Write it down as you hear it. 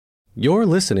You're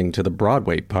listening to the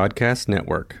Broadway Podcast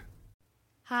Network.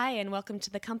 Hi, and welcome to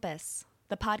The Compass,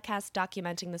 the podcast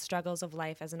documenting the struggles of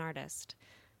life as an artist.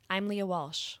 I'm Leah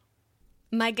Walsh.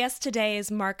 My guest today is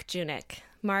Mark Junek.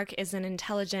 Mark is an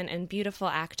intelligent and beautiful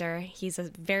actor. He's a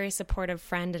very supportive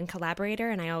friend and collaborator,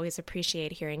 and I always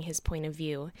appreciate hearing his point of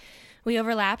view. We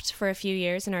overlapped for a few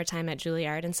years in our time at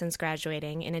Juilliard, and since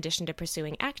graduating, in addition to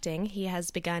pursuing acting, he has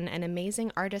begun an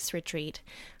amazing artist retreat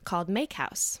called Make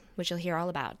House, which you'll hear all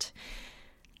about.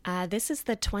 This is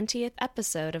the 20th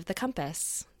episode of The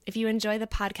Compass. If you enjoy the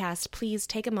podcast, please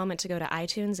take a moment to go to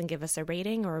iTunes and give us a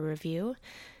rating or a review.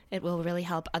 It will really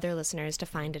help other listeners to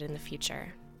find it in the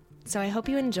future. So I hope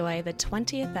you enjoy the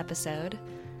 20th episode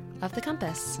of The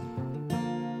Compass.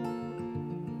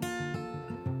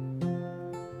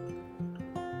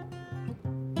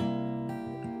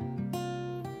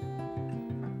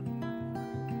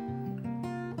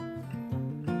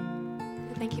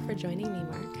 Thank you for joining me,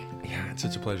 Mark. Yeah, it's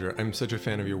such a pleasure. I'm such a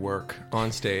fan of your work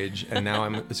on stage, and now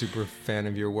I'm a super fan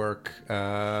of your work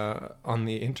on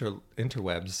the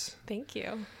interwebs. Thank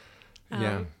you.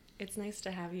 Yeah. It's nice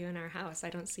to have you in our house.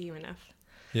 I don't see you enough.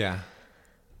 Yeah.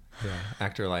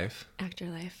 Actor life. Actor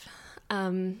life.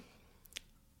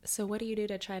 So what do you do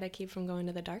to try to keep from going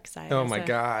to the dark side? Oh my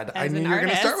God. I knew you were going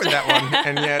to start with that one,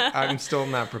 and yet I'm still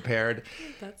not prepared.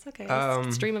 That's okay.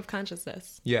 It's stream of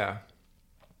consciousness. Yeah.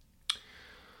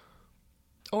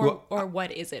 Or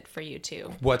what is it for you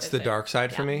too? What's the dark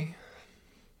side for me?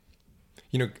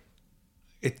 You know,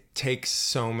 it takes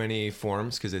so many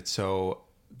forms because it's so...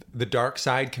 The dark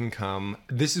side can come...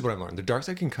 This is what I've learned. The dark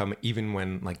side can come even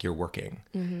when, like, you're working.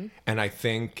 Mm-hmm. And I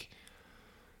think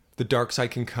the dark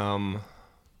side can come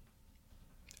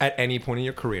at any point in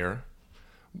your career,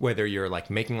 whether you're, like,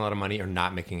 making a lot of money or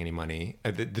not making any money.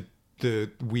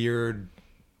 The weird,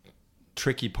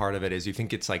 tricky part of it is you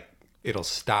think it's, like, it'll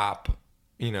stop...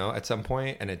 you know, at some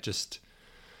point, and it just,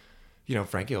 you know,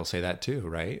 Frankie will say that too,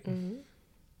 right? Mm-hmm.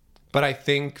 But I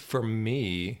think for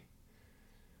me,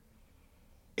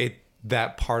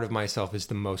 that part of myself is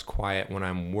the most quiet when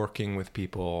I'm working with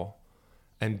people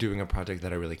and doing a project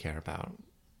that I really care about,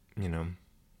 you know?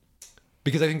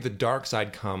 Because I think the dark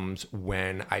side comes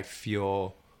when I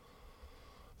feel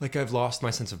like I've lost my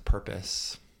sense of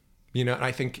purpose, you know? And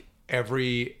I think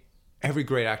every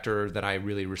great actor that I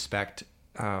really respect,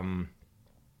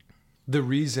 the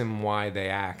reason why they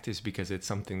act is because it's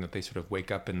something that they sort of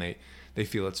wake up and they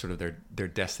feel it's sort of their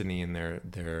destiny and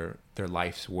their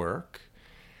life's work.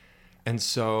 And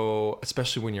so,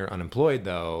 especially when you're unemployed,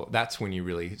 though, that's when you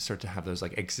really start to have those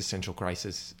like existential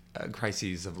crises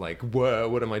of like, whoa,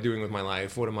 what am I doing with my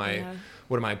life? What am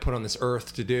I put on this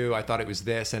earth to do? I thought it was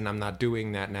this, and I'm not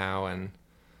doing that now. And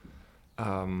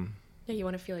you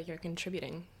want to feel like you're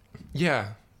contributing.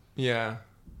 Yeah.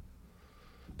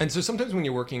 And so sometimes when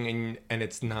you're working and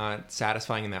it's not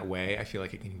satisfying in that way, I feel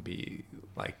like it can be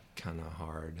like kind of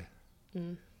hard.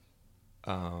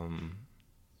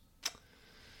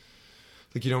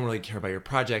 Like you don't really care about your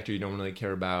project, or you don't really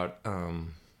care about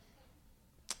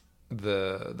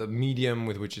the medium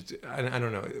with which it's. I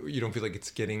don't know. You don't feel like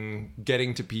it's getting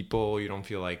to people. You don't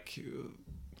feel like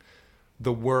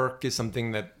the work is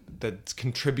something that's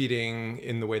contributing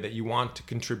in the way that you want to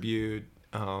contribute.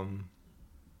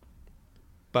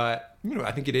 But, you know,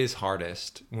 I think it is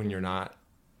hardest when you're not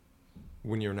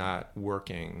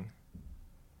working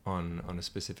on a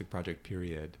specific project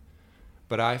period.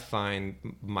 But I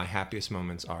find my happiest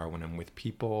moments are when I'm with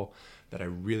people that I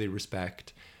really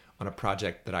respect on a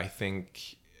project that I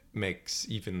think makes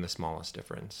even the smallest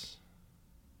difference.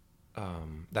 I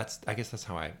guess that's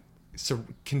how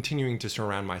continuing to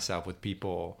surround myself with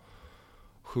people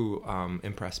who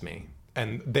impress me.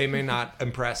 And they may not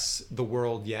impress the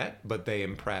world yet, but they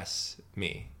impress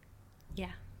me.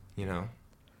 Yeah. You know?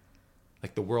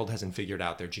 Like the world hasn't figured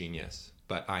out their genius,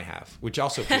 but I have, which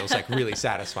also feels like really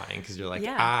satisfying because you're like,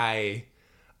 yeah.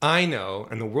 I know,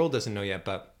 and the world doesn't know yet,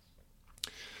 but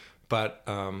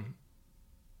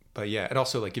yeah, it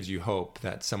also like gives you hope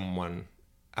that someone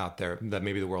out there, that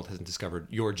maybe the world hasn't discovered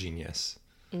your genius.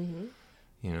 Mm-hmm.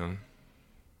 You know?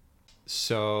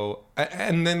 So,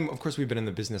 and then of course we've been in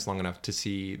the business long enough to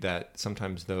see that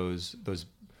sometimes those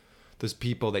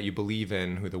people that you believe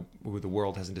in, who the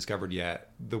world hasn't discovered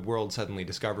yet, the world suddenly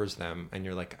discovers them, and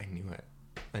you're like, I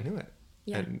knew it.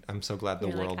 Yeah. And I'm so glad the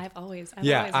world. Like, I've always.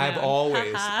 Yeah.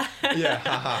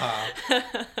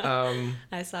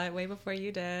 I saw it way before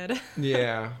you did.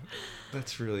 Yeah,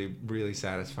 that's really, really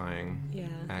satisfying. Yeah.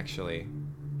 Actually,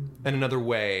 and another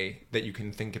way that you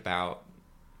can think about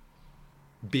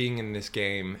being in this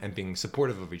game and being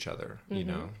supportive of each other, you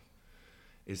know,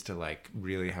 is to like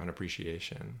really have an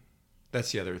appreciation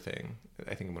that's the other thing.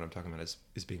 I think what I'm talking about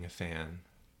is being a fan.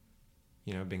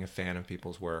 You know, being a fan of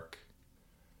people's work,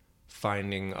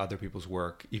 finding other people's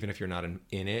work, even if you're not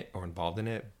in it or involved in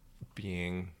it,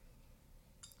 being,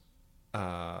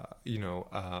 a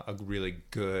really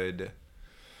good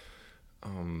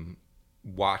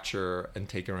watcher and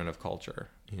taker in of culture,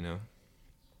 you know?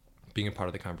 Being a part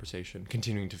of the conversation,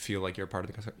 continuing to feel like you're a part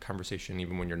of the conversation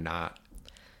even when you're not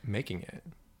making it.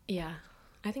 Yeah,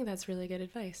 I think that's really good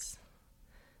advice.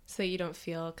 So you don't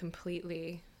feel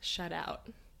completely shut out,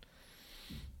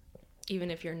 even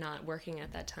if you're not working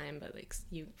at that time, but like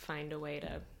you find a way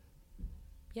to,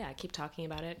 keep talking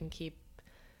about it and keep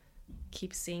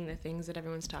seeing the things that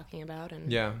everyone's talking about.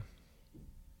 And yeah,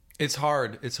 it's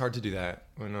hard. It's hard to do that,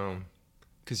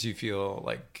 because you feel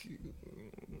like,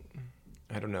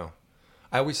 I don't know.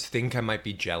 I always think I might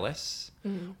be jealous,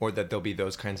 or that there'll be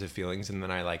those kinds of feelings, and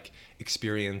then I like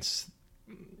experience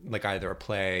like either a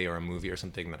play or a movie or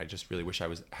something that I just really wish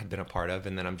had been a part of,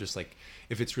 and then I'm just like,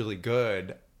 if it's really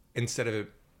good, instead of it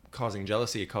causing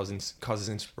jealousy, it causes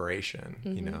inspiration.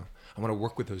 You know, I want to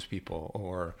work with those people,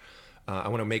 or I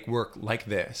want to make work like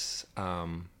this. I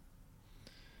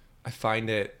find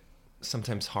it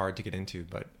sometimes hard to get into,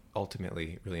 but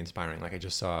ultimately really inspiring. Like I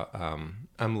just saw,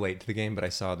 I'm late to the game, but I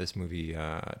saw this movie,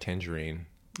 Tangerine,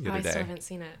 the other day. I still haven't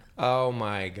seen it. Oh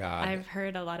my God. I've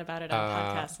heard a lot about it on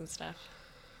podcasts and stuff.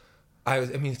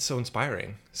 It's so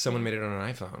inspiring. Someone made it on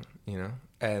an iPhone, you know?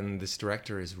 And this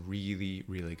director is really,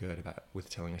 really good with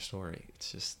telling a story.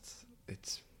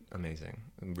 It's amazing,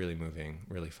 really moving,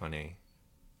 really funny,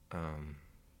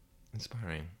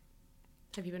 inspiring.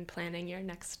 Have you been planning your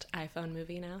next iPhone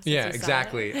movie now? Yeah,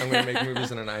 exactly. I'm going to make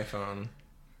movies on an iPhone.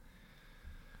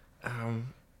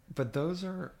 But those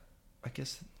are, I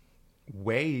guess,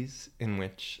 ways in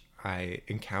which I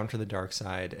encounter the dark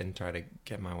side and try to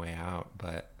get my way out.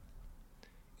 But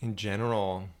in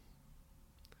general,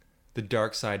 the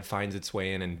dark side finds its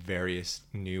way in various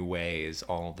new ways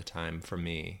all the time for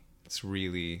me. It's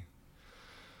really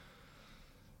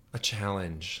a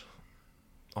challenge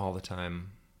all the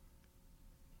time.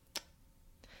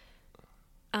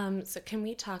 So can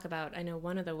we talk about, I know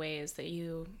one of the ways that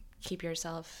you keep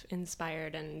yourself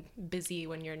inspired and busy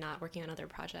when you're not working on other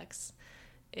projects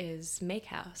is Make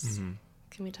House. Mm-hmm.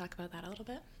 Can we talk about that a little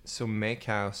bit? So Make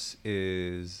House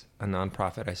is a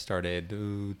nonprofit I started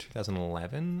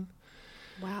 2011.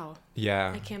 Wow.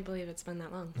 Yeah. I can't believe it's been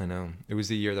that long. I know. It was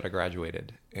the year that I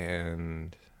graduated,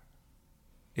 and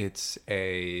it's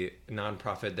a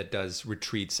nonprofit that does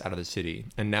retreats out of the city.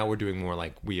 And now we're doing more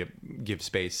like we give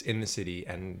space in the city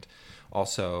and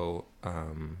also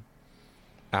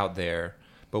out there.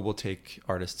 But we'll take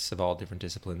artists of all different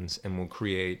disciplines and we'll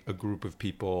create a group of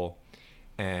people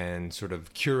and sort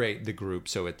of curate the group.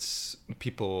 So it's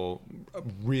people,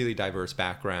 really diverse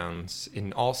backgrounds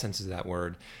in all senses of that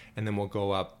word. And then we'll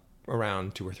go up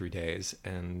around 2 or 3 days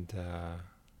and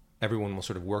everyone will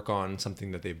sort of work on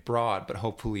something that they've brought, but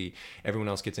hopefully everyone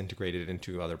else gets integrated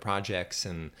into other projects,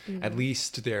 and at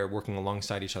least they're working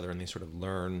alongside each other and they sort of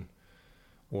learn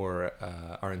or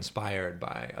are inspired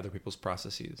by other people's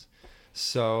processes.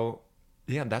 So,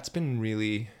 yeah, that's been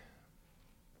really,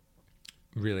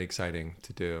 really exciting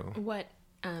to do. What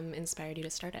inspired you to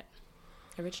start it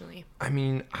originally? I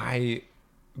mean,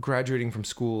 graduating from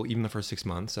school, even the first 6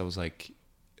 months, I was like,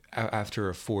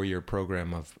 after a 4-year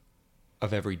program of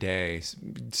every day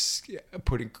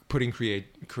putting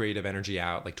creative energy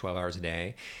out like 12 hours a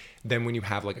day, then when you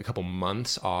have like a couple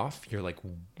months off, you're like,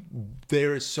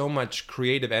 there is so much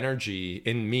creative energy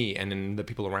in me and in the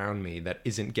people around me that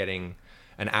isn't getting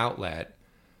an outlet.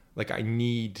 Like I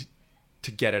need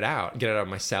to get it out of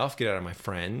myself, get it out of my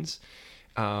friends.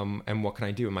 And what can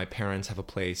I do? My parents have a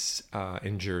place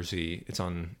in Jersey. It's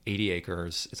on 80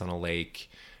 acres. It's on a lake.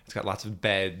 It's got lots of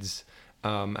beds.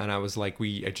 And I was like,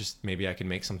 maybe I can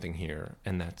make something here.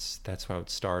 And that's how it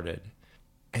started.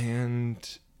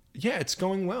 And yeah, it's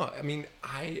going well. I mean,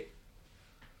 I'm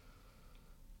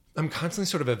constantly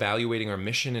sort of evaluating our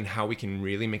mission and how we can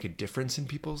really make a difference in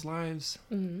people's lives,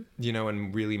 you know,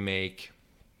 and really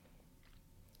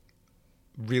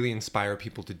inspire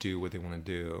people to do what they want to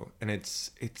do. And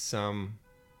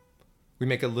we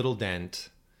make a little dent,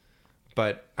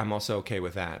 but I'm also okay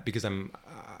with that because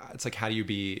it's like, how do you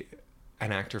be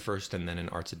an actor first and then an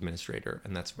arts administrator?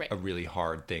 And that's a really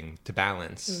hard thing to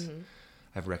balance.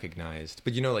 I've recognized.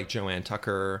 But you know, like Joanne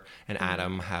Tucker and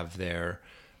Adam have their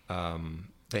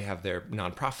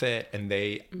nonprofit and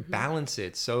they balance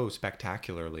it so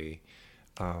spectacularly.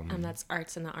 And that's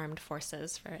Arts in the Armed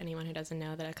Forces, for anyone who doesn't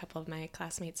know, that a couple of my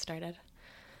classmates started.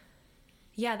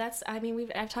 Yeah,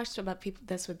 I've talked about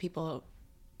this with people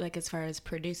like as far as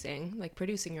producing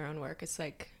your own work, it's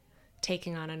like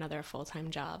taking on another full-time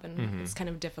job, and it's kind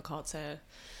of difficult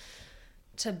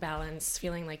to balance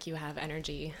feeling like you have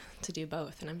energy to do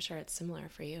both. And I'm sure it's similar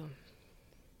for you.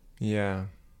 Yeah.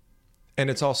 And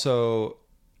it's also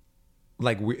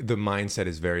like the mindset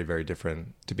is very, very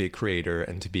different to be a creator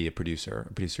and to be a producer.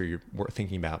 A producer, you're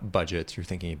thinking about budgets, you're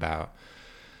thinking about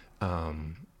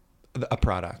a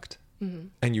product.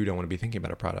 And you don't want to be thinking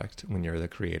about a product when you're the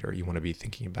creator. You want to be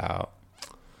thinking about,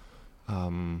 I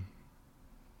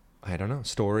don't know,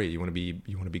 story. You want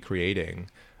to be creating.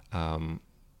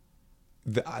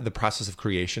 The process of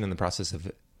creation and the process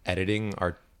of editing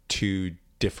are two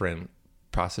different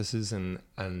processes, and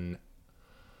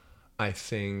I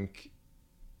think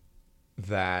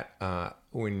that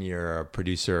when you're a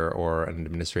producer or an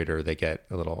administrator, they get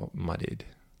a little muddied,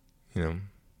 you know.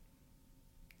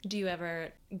 Do you ever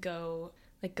go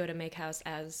to Make House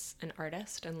as an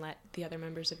artist and let the other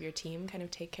members of your team kind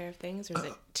of take care of things, or is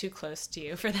it too close to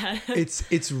you for that?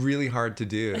 It's really hard to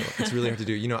do. It's really hard to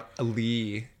do. You know,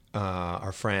 Lee,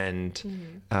 our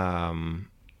friend,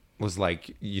 was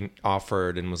like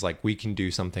offered and was like, we can do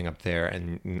something up there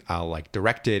and I'll like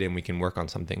direct it and we can work on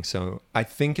something. So I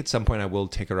think at some point I will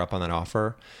take her up on that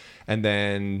offer. And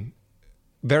then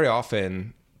very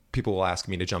often people will ask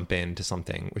me to jump into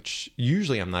something, which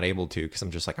usually I'm not able to, because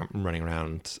I'm just like, I'm running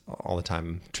around all the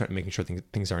time, making sure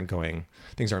things aren't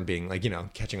being like, you know,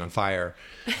 catching on fire.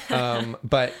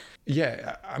 But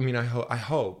yeah, I mean, I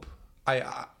hope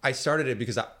I started it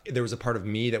because there was a part of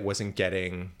me that wasn't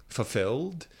getting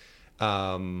fulfilled.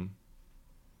 But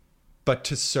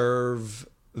to serve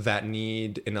that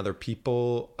need in other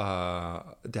people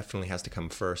definitely has to come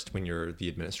first when you're the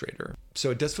administrator. So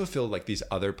it does fulfill like these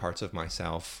other parts of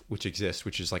myself which exist,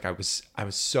 which is like I was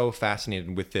so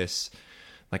fascinated with this,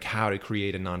 like how to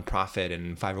create a nonprofit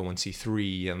and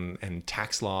 501c3 and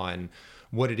tax law and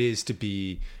what it is to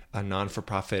be a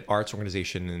non-for-profit arts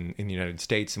organization in the United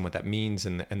States and what that means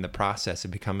and the process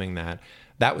of becoming that.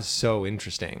 That was so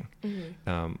interesting.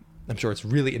 I'm sure it's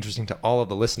really interesting to all of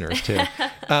the listeners too.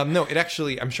 No, it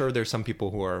actually, I'm sure there's some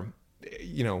people who are,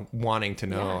 you know, wanting to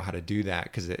know how to do that,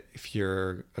 because if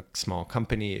you're a small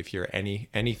company, if you're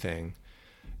anything,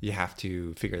 you have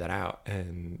to figure that out.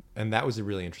 And that was a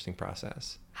really interesting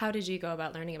process. How did you go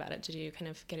about learning about it? Did you kind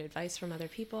of get advice from other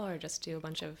people or just do a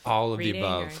bunch of all of the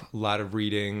above? A lot of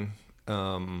reading.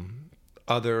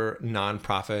 Other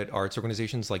nonprofit arts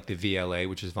organizations like the VLA,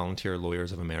 which is Volunteer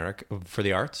Lawyers of America for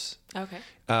the Arts. Okay.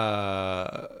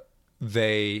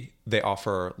 They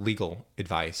offer legal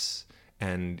advice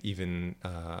and even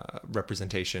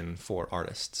representation for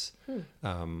artists,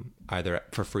 either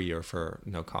for free or for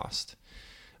no cost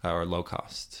or low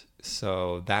cost.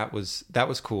 So that was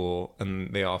cool.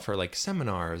 And they offer like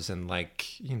seminars and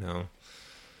like, you know,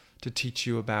 to teach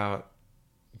you about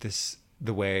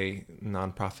the way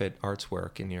nonprofit arts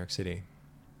work in New York City.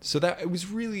 So that it was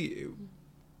really,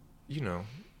 you know,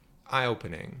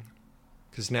 eye-opening,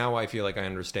 because now I feel like I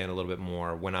understand a little bit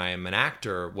more when I am an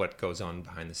actor what goes on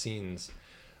behind the scenes.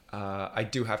 I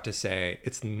do have to say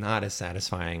it's not as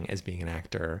satisfying as being an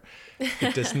actor.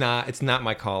 It's not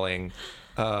my calling.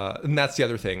 And that's the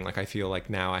other thing. Like I feel like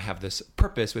now I have this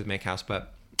purpose with Make House,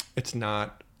 but it's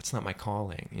not my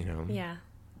calling, you know? Yeah.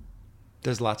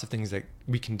 There's lots of things that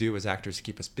we can do as actors to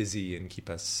keep us busy and keep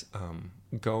us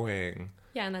going.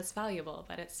 Yeah, and that's valuable,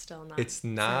 but it's still not. It's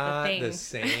not the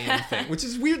same thing, which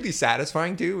is weirdly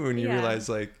satisfying too when you realize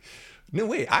like, no,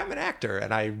 wait, I'm an actor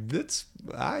and I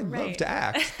love to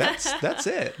act. That's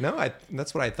it. No,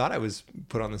 that's what I thought I was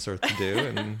put on this earth to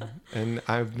do, and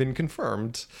I've been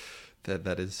confirmed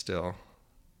that is still.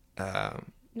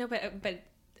 No, but.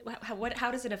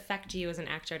 How does it affect you as an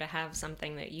actor to have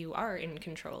something that you are in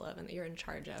control of and that you're in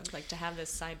charge of, like to have this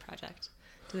side project?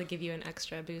 Does it give you an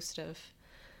extra boost of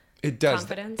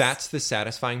confidence? That's the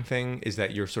satisfying thing, is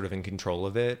that you're sort of in control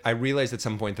of it. I realized at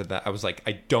some point that I was like,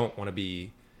 I don't want to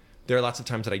be. There are lots of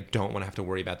times that I don't want to have to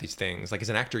worry about these things. Like as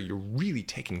an actor, you're really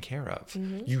taken care of.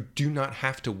 Mm-hmm. You do not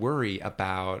have to worry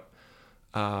about.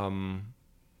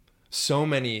 So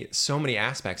many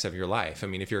aspects of your life. I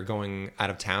mean, if you're going out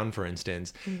of town, for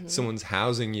instance, someone's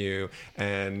housing you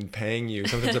and paying you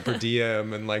sometimes a per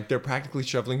diem, and like they're practically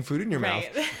shoveling food in your mouth,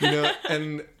 you know.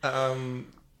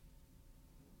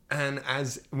 And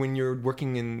as when you're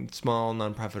working in small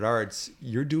nonprofit arts,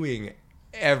 you're doing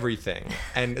everything,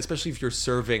 and especially if you're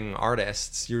serving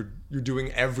artists, you're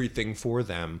doing everything for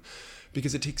them.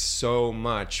 Because it takes so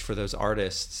much for those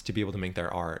artists to be able to make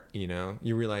their art, you know?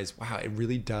 You realize, wow, it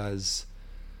really does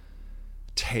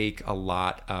take a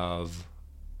lot of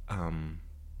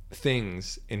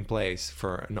things in place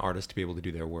for an artist to be able to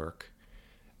do their work.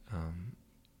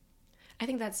 I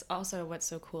think that's also what's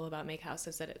so cool about Make House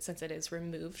is that since it is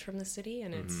removed from the city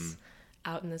and it's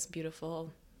out in this beautiful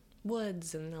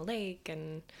woods and the lake,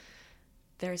 and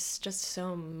there's just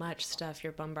so much stuff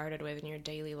you're bombarded with in your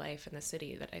daily life in the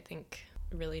city that I think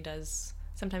really does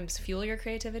sometimes fuel your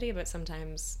creativity, but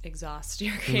sometimes exhaust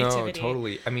your creativity. No,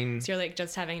 totally. I mean, so you're like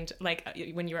just having to, like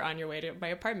when you were on your way to my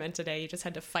apartment today, you just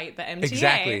had to fight the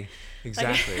MTA.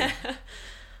 Exactly. Like,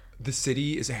 the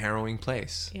city is a harrowing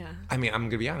place. Yeah. I mean, I'm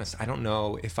gonna be honest. I don't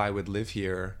know if I would live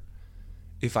here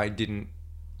if I didn't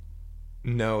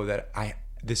know that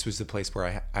this was the place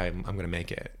where I'm gonna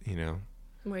make it. You know.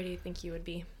 Where do you think you would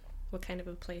be? What kind of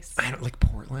a place? I don't like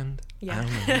Portland. Yeah.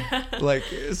 I don't know. Like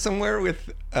somewhere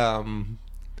with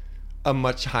a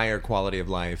much higher quality of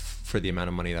life for the amount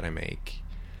of money that I make.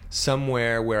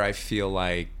 Somewhere where I feel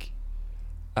like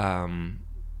the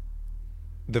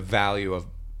value of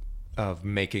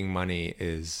making money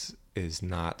is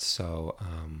not so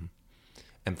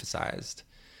emphasized.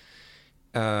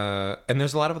 And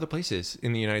there's a lot of other places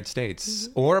in the United States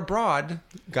or abroad,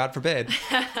 God forbid,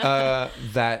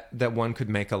 that one could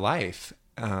make a life.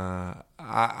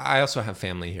 I also have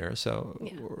family here, so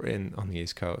we're on the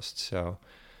East Coast, so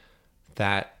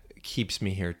that keeps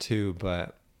me here too.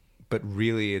 But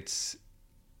really, it's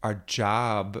our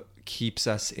job keeps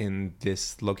us in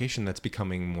this location that's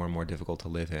becoming more and more difficult to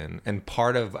live in. And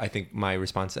part of, I think, my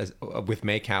response with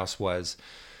Make House was,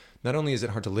 not only is it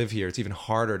hard to live here, it's even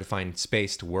harder to find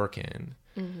space to work in.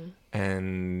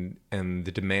 And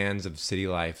the demands of city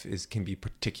life can be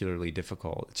particularly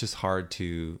difficult. It's just hard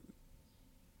to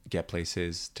get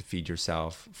places to feed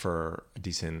yourself for a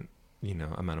decent,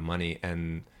 amount of money.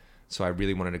 And so I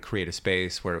really wanted to create a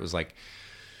space where it was like,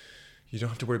 you don't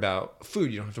have to worry about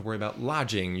food. You don't have to worry about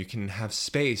lodging. You can have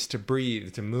space to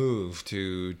breathe, to move,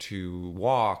 to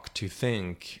walk, to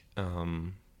think.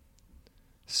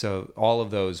 So all of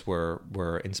those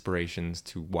were inspirations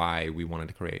to why we wanted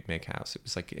to create Make House. It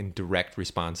was like in direct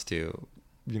response to,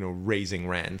 raising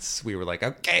rents. We were like,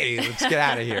 okay, let's get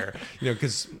out of here.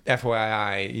 Because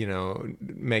FYI,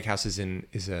 Make House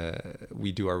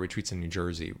we do our retreats in New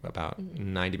Jersey, about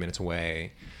 90 minutes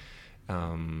away,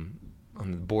 on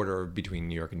the border between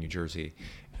New York and New Jersey.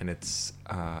 And it's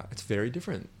very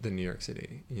different than New York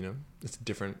City. It's a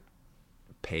different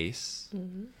pace.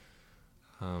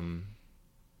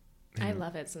 I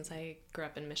love it. Since I grew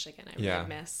up in Michigan, I really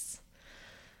miss,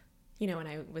 when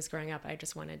I was growing up, I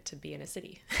just wanted to be in a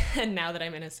city. And now that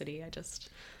I'm in a city,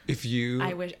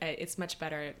 I wish it's much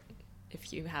better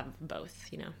if you have both,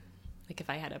 like if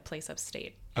I had a place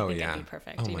upstate, I think it'd be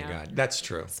perfect. Oh my God. That's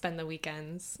true. Spend the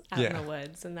weekends out in the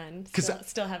woods and then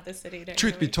still have the city.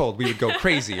 Truth be told, we would go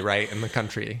crazy, right? In the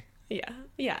country. Yeah.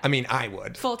 Yeah. I mean, I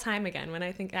would. Full time again. When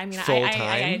I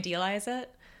I idealize it.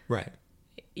 Right.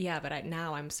 Yeah, but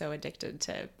now I'm so addicted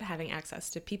to having access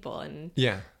to people and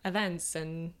events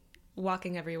and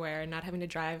walking everywhere and not having to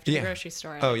drive to the grocery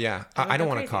store. Oh yeah, I don't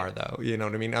want a car though. You know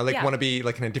what I mean? I want to be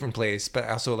like in a different place, but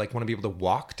I also want to be able to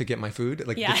walk to get my food.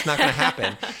 Like it's not going to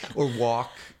happen. Or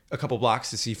walk a couple blocks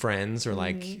to see friends, or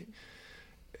I'm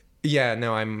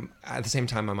at the same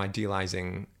time I'm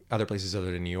idealizing other places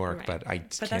other than New York, but I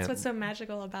can't. But that's what's so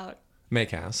magical about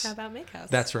Make House. How about Make House?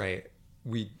 That's right.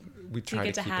 We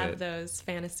try to keep have it. Those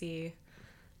fantasy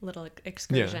little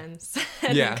excursions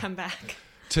and then come back.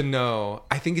 To know,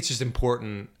 I think it's just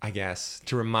important, I guess,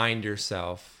 to remind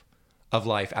yourself of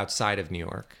life outside of New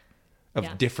York,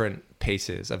 of different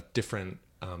paces, of different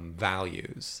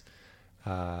values.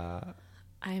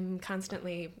 I'm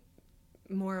constantly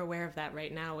more aware of that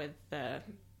right now with the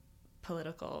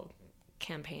political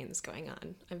campaigns going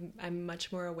on. I'm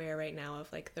much more aware right now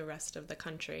of like the rest of the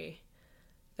country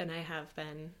than I have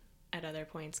been at other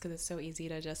points, because it's so easy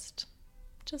to just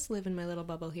live in my little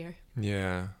bubble here.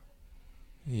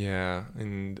 Yeah,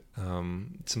 and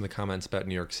some of the comments about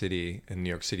New York City and New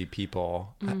York City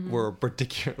people were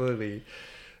particularly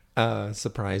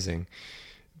surprising.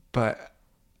 But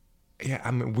yeah,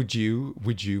 I mean, would you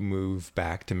move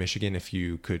back to Michigan if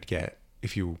you could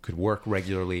work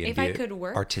regularly and if be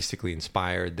artistically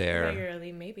inspired there?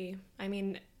 Regularly, maybe. I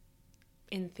mean,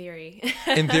 in theory.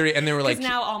 And they were like, because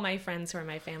now all my friends who are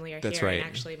my family are that's here. Right. And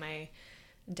actually, my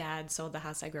dad sold the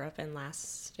house I grew up in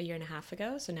a year and a half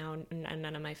ago. So now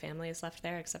none of my family is left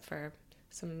there except for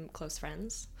some close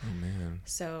friends. Oh man.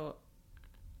 So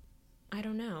I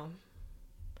don't know.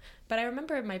 But I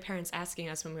remember my parents asking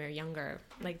us when we were younger,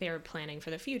 like they were planning for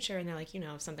the future, and they're like,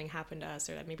 if something happened to us,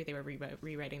 or that maybe they were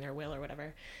rewriting their will or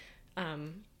whatever,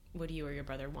 would you or your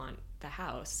brother want the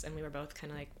house? And we were both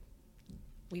kind of like,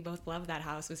 we both loved that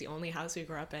house. It was the only house we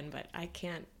grew up in, but I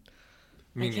can't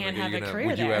Meaning, can't like, have a career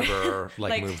would you there. ever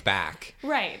Like- move back?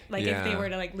 Right. Like if they Yeah. were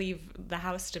to like leave the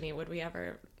house to me, would we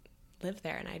ever live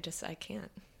there? And I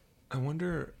can't. I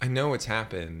wonder, I know it's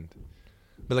happened,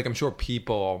 but like I'm sure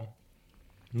people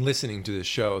listening to this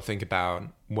show think about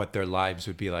what their lives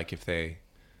would be like if they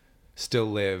still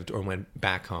lived or went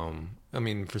back home. I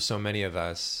mean, for so many of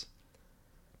us,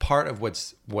 part of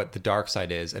what the dark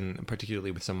side is, and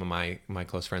particularly with some of my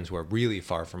close friends who are really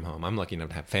far from home, I'm lucky enough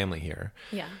to have family here,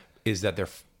 Yeah. is that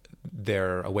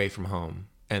they're away from home,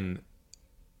 and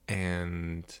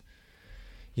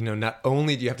not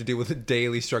only do you have to deal with the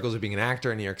daily struggles of being an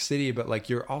actor in New York City, but like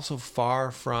you're also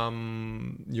far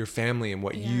from your family and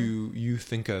what you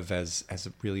think of as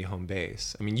a really home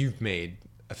base. I mean, you've made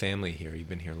a family here. You've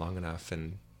been here long enough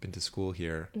and been to school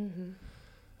here. Mm-hmm.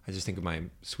 I just think of my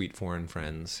sweet foreign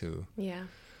friends who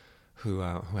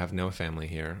have no family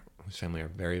here, whose family are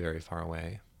very, very far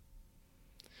away.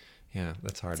 Yeah,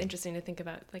 that's hard. It's interesting to think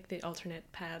about like the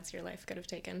alternate paths your life could have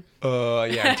taken.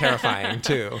 Yeah, terrifying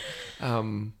too.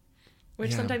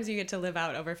 Which yeah. sometimes you get to live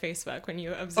out over Facebook when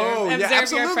you observe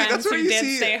absolutely. your friends That's where who you did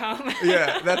see stay home.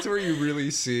 Yeah, that's where you really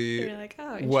see You're like,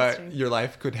 oh, what interesting. your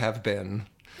life could have been,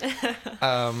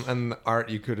 and the art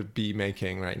you could be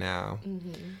making right now.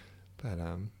 Mm-hmm.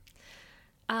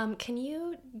 But can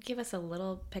you give us a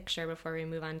little picture before we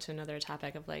move on to another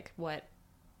topic of like what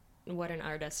an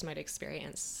artist might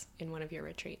experience in one of your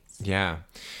retreats? Yeah,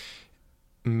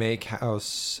 Make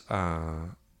House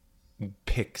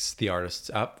picks the artists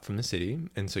up from the city,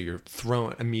 and so you're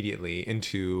thrown immediately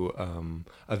into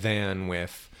a van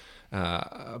with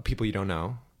people you don't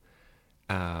know,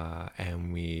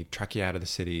 and we truck you out of the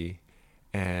city.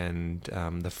 And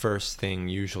the first thing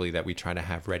usually that we try to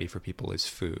have ready for people is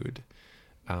food,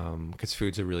 because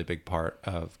food's a really big part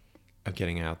of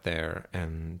getting out there.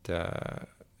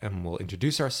 And we'll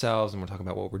introduce ourselves, and we'll talk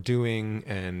about what we're doing.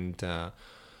 And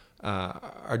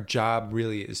our job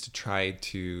really is to try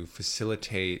to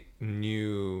facilitate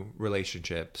new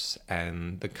relationships,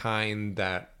 and the kind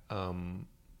that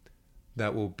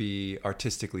will be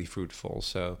artistically fruitful.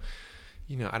 So,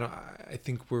 I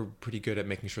think we're pretty good at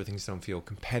making sure things don't feel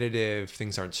competitive,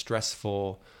 things aren't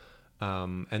stressful.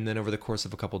 And then over the course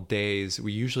of a couple days,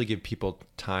 we usually give people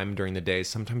time during the day.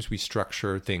 Sometimes we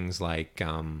structure things like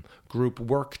group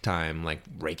work time, like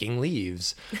raking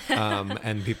leaves.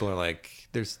 And people are like,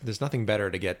 there's nothing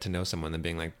better to get to know someone than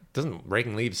being like, doesn't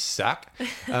raking leaves suck?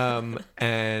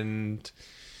 And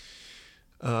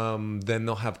then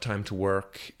they'll have time to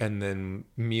work. And then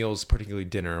meals, particularly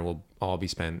dinner, will all be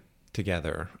spent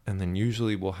together. And then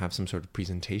usually we'll have some sort of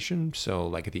presentation. So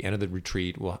like at the end of the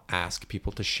retreat, we'll ask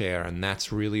people to share, and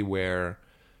that's really where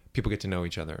people get to know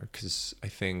each other, because I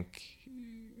think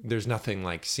there's nothing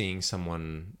like seeing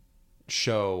someone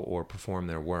show or perform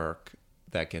their work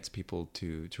that gets people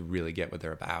to really get what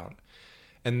they're about.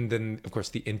 And then of course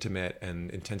the intimate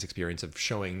and intense experience of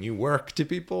showing new work to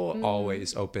people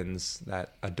always opens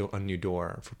a new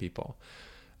door for people.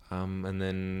 And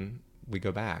then we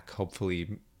go back,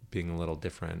 hopefully being a little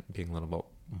different, being a little bit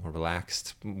more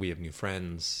relaxed. We have new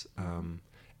friends.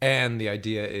 And the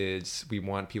idea is we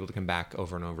want people to come back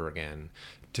over and over again,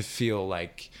 to feel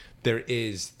like there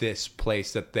is this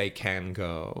place that they can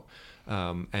go.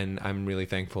 And I'm really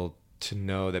thankful to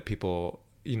know that people,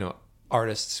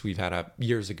 artists we've had up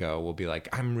years ago will be like,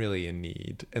 I'm really in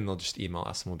need. And they'll just email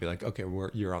us and we'll be like, okay,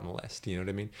 you're on the list. You know what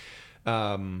I mean?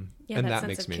 And that sense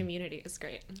makes of community is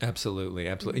great. Absolutely.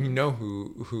 And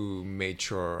who made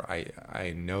sure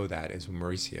I know that is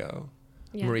Mauricio.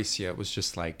 Yeah. Mauricio was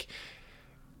just like,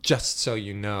 just so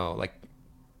you know, like,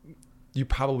 you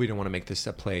probably don't want to make this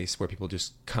a place where people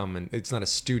just come, and it's not a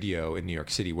studio in New York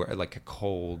City where like a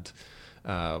cold,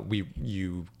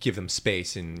 you give them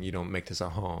space and you don't make this a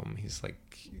home. He's like,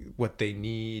 what they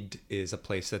need is a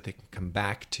place that they can come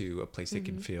back to, a place they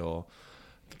can feel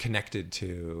connected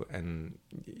to. And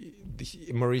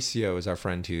Mauricio is our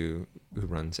friend who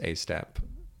runs A Step,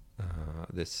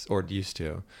 used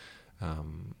to,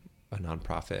 a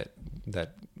nonprofit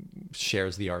that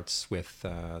shares the arts with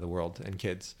the world and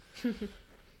kids.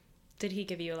 Did he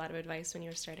give you a lot of advice when you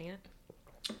were starting it?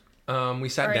 We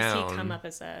sat down. Or has he come up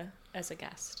as a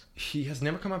guest? He has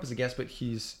never come up as a guest, but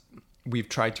we've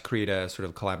tried to create a sort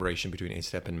of collaboration between A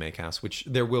Step and Make House, which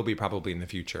there will be probably in the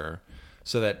future,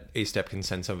 so that A Step can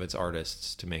send some of its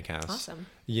artists to Make House. Awesome.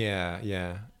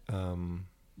 Yeah.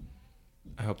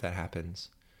 I hope that happens.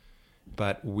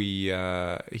 But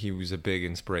he was a big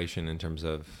inspiration in terms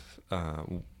of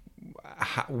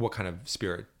what kind of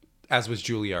spirit, as was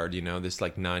Juilliard, this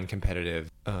like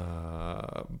non-competitive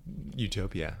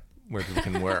utopia where people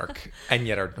can work and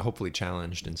yet are hopefully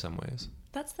challenged in some ways.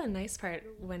 That's the nice part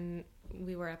when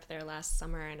we were up there last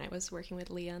summer, and I was working with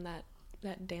Lee on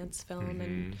that dance film,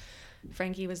 and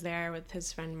Frankie was there with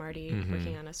his friend Marty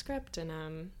working on a script,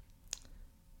 and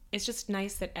it's just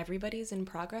nice that everybody's in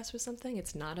progress with something.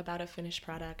 It's not about a finished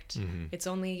product. It's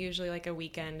only usually like a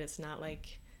weekend. It's not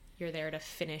like you're there to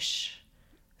finish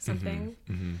something.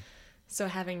 So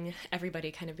having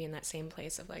everybody kind of be in that same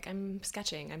place of like, I'm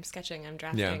sketching, I'm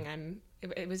drafting,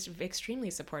 it was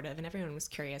extremely supportive, and everyone was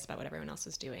curious about what everyone else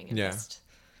was doing. And just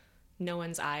no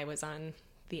one's eye was on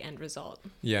the end result.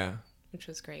 Yeah. Which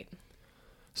was great.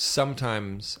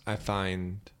 Sometimes I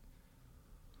find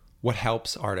what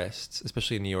helps artists,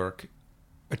 especially in New York,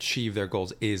 achieve their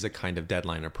goals is a kind of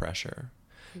deadline or pressure.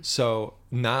 So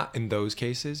not in those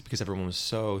cases, because everyone was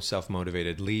so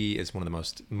self-motivated. Lee is one of the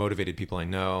most motivated people I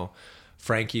know.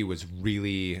 Frankie was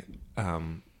really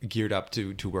geared up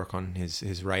to work on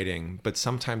his writing. But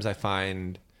sometimes I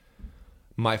find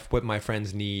what my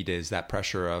friends need is that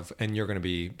pressure of, and you're going to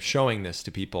be showing this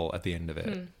to people at the end of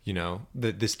it, you know,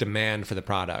 this demand for the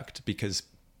product, because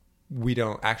we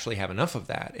don't actually have enough of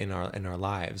that in our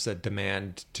lives. A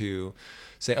demand to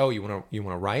say, oh, you want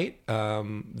to write,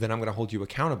 then I'm going to hold you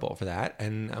accountable for that,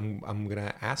 and I'm going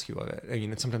to ask you of it. I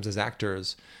mean, sometimes as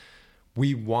actors,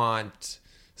 we want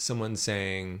someone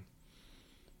saying,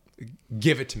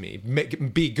 give it to me,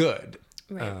 be good.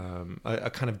 Right. A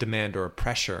kind of demand or a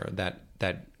pressure that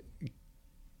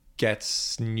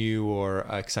gets new or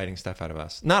exciting stuff out of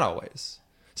us. Not always.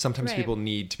 Sometimes people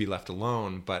need to be left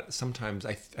alone, but sometimes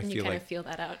I feel like... You kind of feel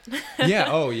that out. Yeah,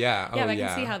 oh yeah. Yeah, I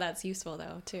can see how that's useful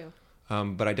though, too.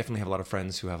 But I definitely have a lot of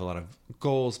friends who have a lot of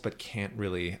goals but can't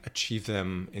really achieve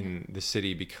them in the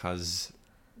city because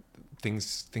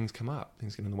things come up,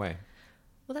 things get in the way.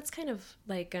 Well, that's kind of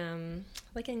like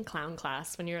in clown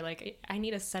class when you're like, I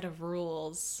need a set of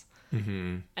rules,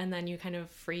 and then you kind of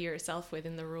free yourself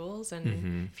within the rules,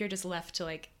 and if you're just left to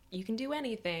like, you can do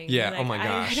anything. Yeah. Like, oh my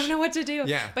gosh. I don't know what to do.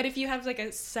 Yeah. But if you have like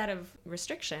a set of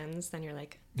restrictions, then you're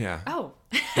like, yeah. Oh.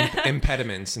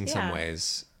 Impediments in some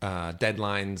ways.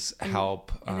 Deadlines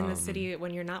help. And in the city,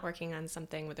 when you're not working on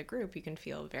something with a group, you can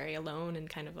feel very alone and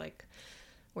kind of like,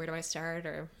 where do I start?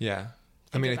 Or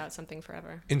think about something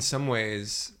forever. In some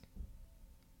ways,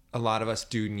 a lot of us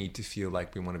do need to feel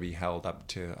like we want to be held up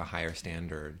to a higher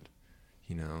standard.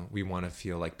 You know, we want to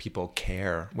feel like people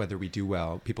care whether we do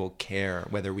well. People care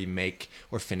whether we make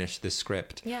or finish the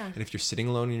script. Yeah. And if you're sitting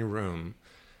alone in your room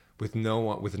with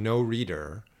no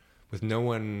reader, with no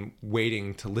one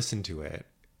waiting to listen to it,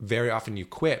 very often you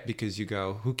quit because you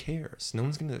go, who cares? No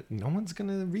one's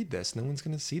gonna read this. No one's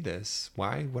gonna see this.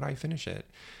 Why would I finish it?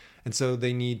 And so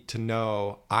they need to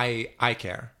know I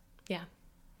care. Yeah.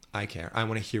 I care. I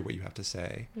want to hear what you have to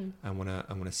say. I want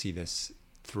to see this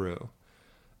through.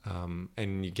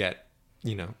 And you get,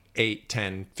 8,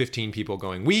 10, 15 people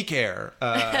going, we care.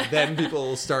 Then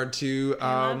people start to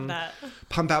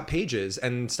pump out pages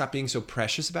and stop being so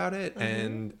precious about it.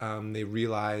 And they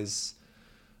realize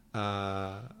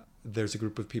there's a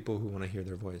group of people who want to hear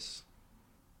their voice.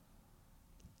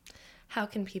 How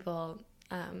can people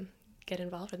get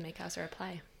involved with Make House or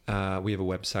apply? We have a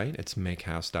website. It's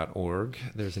makehouse.org.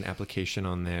 There's an application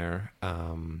on there.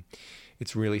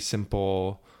 It's really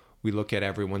simple. We look at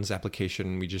everyone's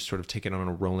application. We just sort of take it on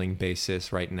a rolling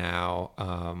basis right now.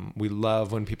 We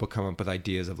love when people come up with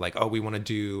ideas of like, oh, we want to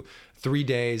do 3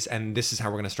 days and this is how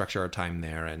we're going to structure our time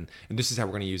there. And this is how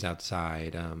we're going to use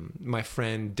outside. My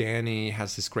friend Danny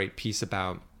has this great piece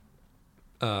about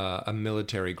a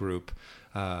military group,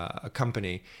 a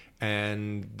company,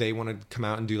 and they want to come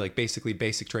out and do like basically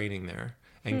basic training there.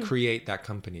 And create that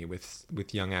company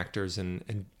with young actors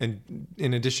and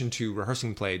in addition to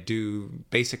rehearsing play, do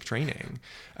basic training,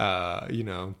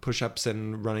 push-ups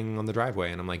and running on the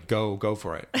driveway. And I'm like, go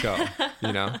for it. Go,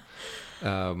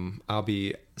 I'll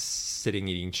be sitting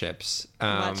eating chips.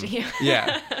 Watching you.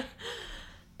 Yeah.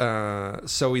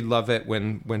 So we love it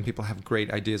when people have great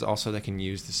ideas also that can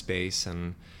use the space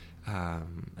and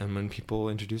when people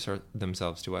introduce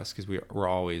themselves to us, because we're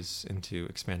always into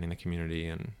expanding the community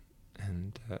and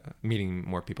meeting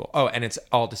more people. Oh, and it's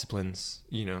all disciplines,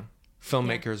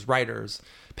 filmmakers, writers,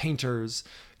 painters,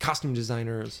 costume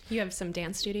designers. You have some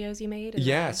dance studios you made?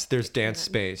 Yes, there's dance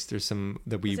space. There's some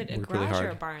that we work really hard. Or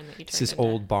a barn that you turned it's this into?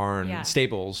 Old barn,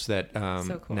 stables that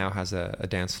so cool. Now has a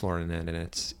dance floor in it, and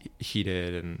it's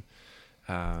heated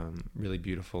and really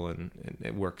beautiful, and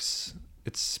it works.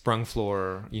 It's sprung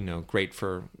floor, great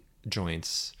for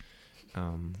joints.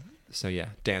 So yeah,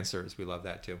 dancers, we love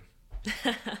that too.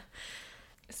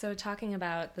 So talking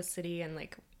about the city and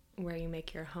like where you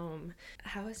make your home,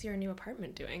 how is your new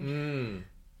apartment doing?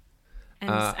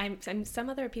 And some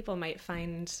other people might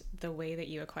find the way that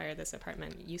you acquire this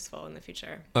apartment useful in the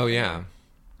future. Oh, yeah.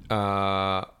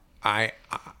 I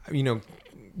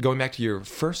going back to your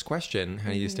first question,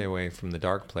 how do you stay away from the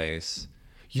dark place?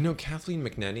 Kathleen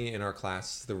McNenny in our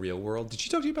class, The Real World. Did she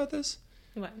talk to you about this?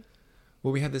 What?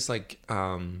 Well, we had this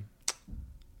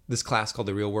this class called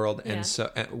The Real World, and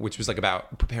which was like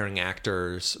about preparing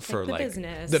actors for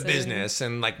the business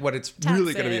and like what it's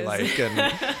really going to be like.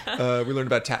 And we learned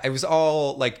about it was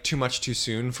all like too much too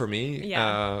soon for me.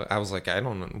 Yeah. I was like, I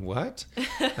don't know what.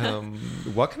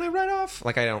 What can I write off?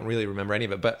 Like, I don't really remember any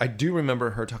of it, but I do remember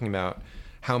her talking about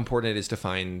how important it is to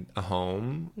find a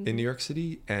home in New York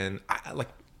City, and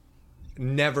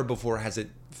never before has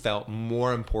it felt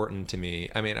more important to me.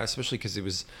 I mean, especially because it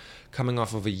was coming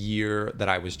off of a year that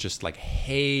I was just like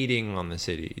hating on the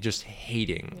city, just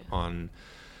hating on.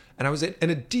 And I was in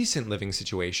a decent living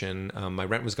situation. My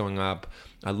rent was going up.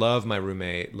 I love my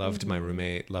roommate, loved my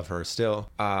roommate, love her still.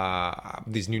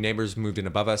 These new neighbors moved in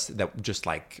above us that just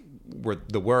like were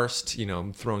the worst,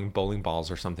 throwing bowling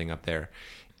balls or something up there.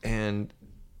 And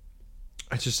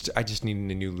I just needed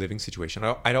a new living situation.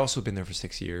 I'd also been there for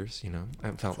 6 years,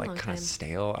 I felt like kind of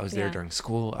stale. I was there during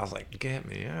school. I was like, get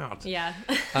me out. Yeah.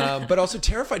 But also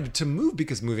terrified to move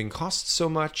because moving costs so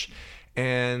much.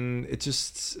 And it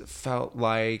just felt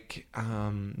like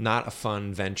not a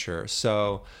fun venture.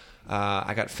 So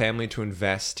I got family to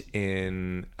invest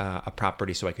in a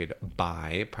property so I could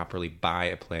properly buy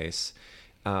a place.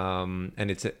 And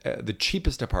it's the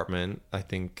cheapest apartment I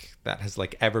think that has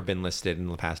like ever been listed in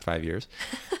the past 5 years.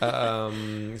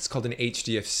 It's called an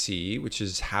HDFC, which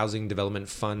is Housing Development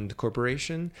Fund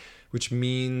Corporation, which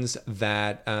means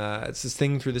that it's this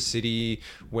thing through the city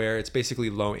where it's basically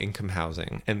low income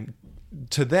housing. And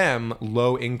to them,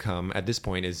 low income at this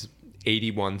point is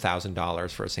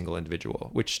 $81,000 for a single individual,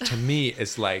 which to me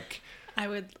is like... I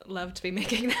would love to be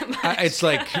making that much. It's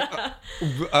like,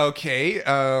 okay,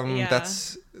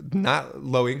 that's not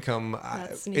low income.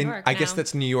 That's New York I guess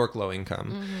that's New York low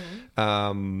income.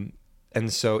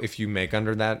 And so if you make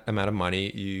under that amount of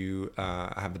money, you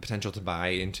have the potential to buy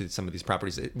into some of these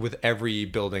properties. With every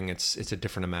building, it's a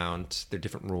different amount. There are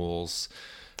different rules.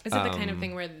 Is it the kind of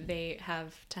thing where they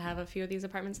have to have a few of these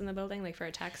apartments in the building, like for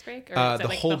a tax break? Or is it the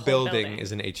like whole building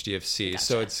is an HDFC. Gotcha.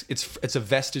 So it's a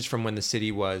vestige from when the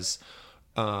city was...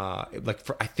 I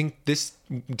think this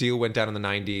deal went down in the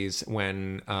 90s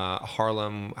when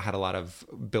Harlem had a lot of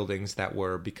buildings that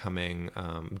were becoming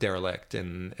derelict,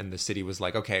 and the city was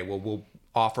like, okay, well, we'll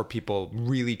offer people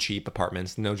really cheap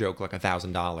apartments, no joke, like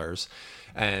 $1,000,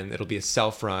 and it'll be a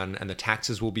self-run, and the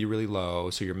taxes will be really low,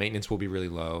 so your maintenance will be really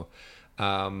low.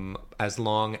 As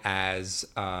long as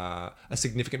a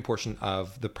significant portion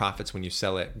of the profits when you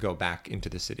sell it go back into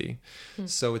the city.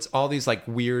 So it's all these like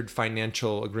weird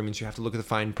financial agreements. You have to look at the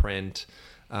fine print.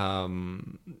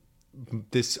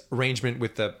 This arrangement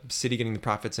with the city getting the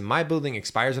profits in my building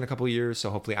expires in a couple of years,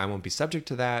 so hopefully I won't be subject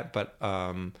to that. But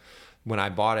when I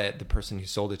bought it, the person who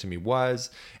sold it to me was.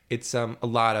 It's a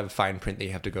lot of fine print that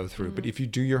you have to go through. But if you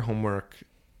do your homework,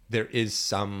 there is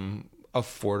some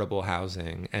affordable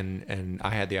housing, and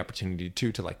I had the opportunity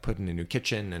to like put in a new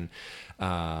kitchen and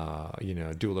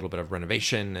do a little bit of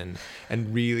renovation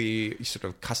and really sort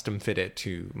of custom fit it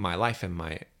to my life and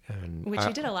my which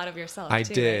you did a lot of yourself. I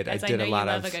too, did. Right? I did I know a lot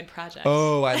you of. love a good project.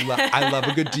 Oh, I love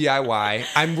a good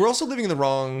DIY. We're also living in the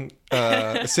wrong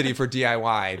city for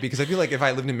DIY because I feel like if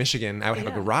I lived in Michigan, I would have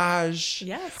a garage.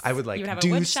 Yes. I would you would have a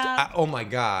wood shop. Oh my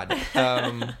god.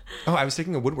 I was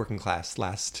taking a woodworking class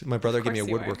last. My brother gave me a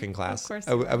woodworking class. Of course.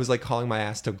 I was like calling my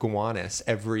ass to Gowanus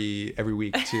every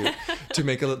week to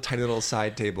make a tiny little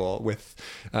side table with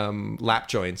lap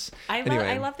joints. I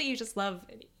love that you just love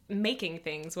making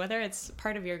things, whether it's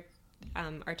part of your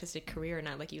artistic career or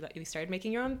not. Like you started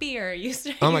making your own beer.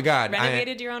 Oh my god!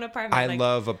 Renovated your own apartment. I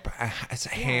love it's a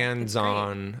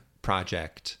hands-on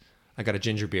project. I got a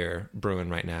ginger beer brewing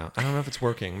right now. I don't know if it's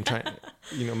working. I'm trying.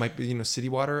 City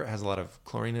water has a lot of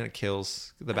chlorine in it.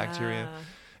 Kills the bacteria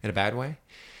in a bad way.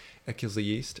 It kills the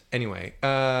yeast. Anyway,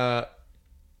 and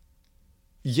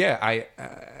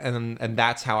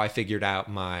that's how I figured out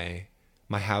my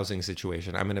housing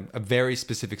situation. I'm in a very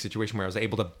specific situation where I was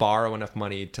able to borrow enough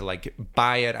money to like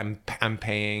buy it. I'm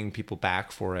paying people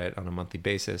back for it on a monthly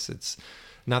basis. It's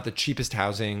not the cheapest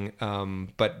housing,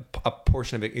 but a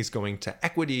portion of it is going to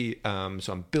equity.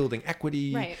 So I'm building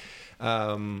equity. Right.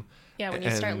 When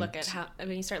you start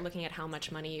looking at how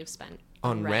much money you've spent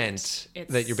on rent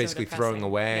that you're basically throwing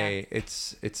away, yeah.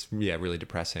 it's really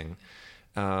depressing.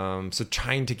 So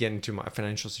trying to get into my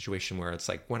financial situation where it's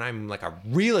like when I'm like a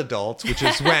real adult, which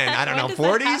is when, I don't know,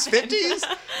 40s, 50s,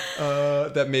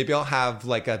 that maybe I'll have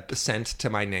like a cent to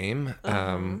my name,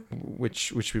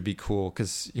 which would be cool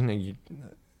because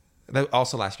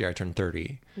also last year I turned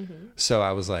 30, so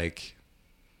I was like,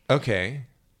 okay,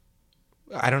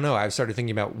 I don't know. I started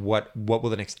thinking about what will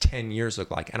the next 10 years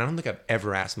look like, and I don't think I've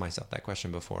ever asked myself that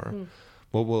question before.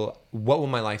 What will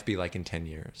my life be like in 10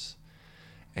 years?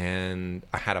 And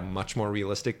I had a much more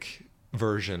realistic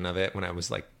version of it when I was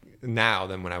like now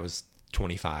than when I was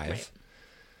 25. Right.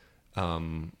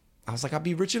 I was like, I'll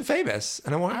be rich and famous,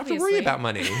 and I won't have to worry about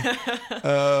money.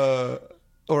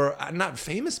 Or not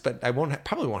famous, but I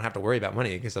probably won't have to worry about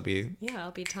money because I'll be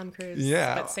Tom Cruise.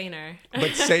 But saner.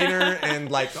 And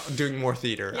like doing more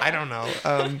theater. Yeah. I don't know.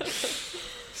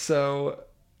 So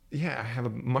yeah, I have a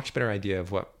much better idea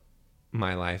of what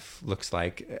my life looks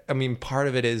like. I mean, part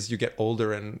of it is you get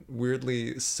older and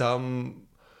weirdly some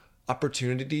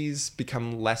opportunities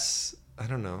become less, I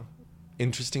don't know,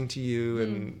 interesting to you,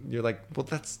 and you're like, well,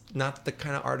 that's not the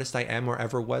kind of artist I am or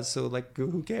ever was, so like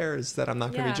who cares that I'm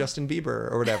not going to be Justin Bieber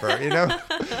or whatever,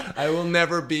 I will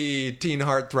never be teen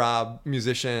heartthrob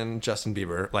musician Justin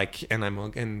Bieber, like,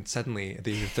 and suddenly at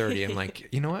the age of 30 I'm like,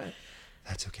 you know what,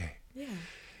 that's okay.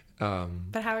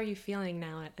 But how are you feeling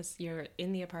now as you're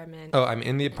in the apartment? I'm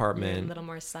in the apartment. You're a little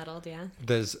more settled.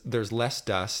 There's less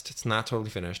dust. It's not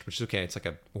totally finished, which is okay. It's like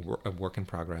a work in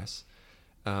progress.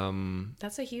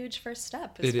 That's a huge first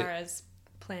step as far as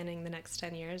planning the next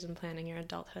 10 years and planning your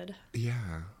adulthood.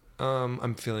 Yeah.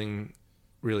 I'm feeling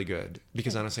really good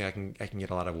because honestly I can get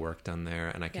a lot of work done there,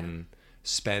 and I can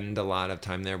spend a lot of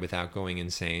time there without going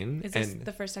insane. Is this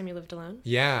the first time you lived alone?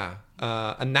 Yeah.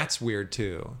 And that's weird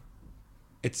too.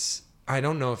 I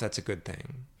don't know if that's a good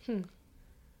thing.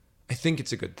 I think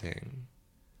it's a good thing,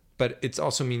 but it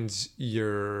also means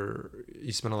you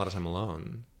spend a lot of time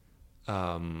alone.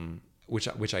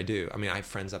 Which I do. I mean, I have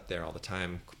friends up there all the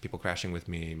time, people crashing with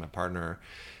me, my partner.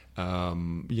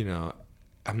 I'm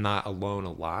not alone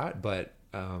a lot, but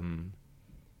I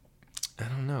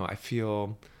don't know. I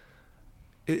feel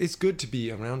it's good to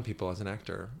be around people as an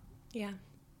actor. Yeah.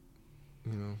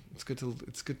 It's good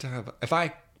to have. If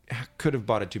I could have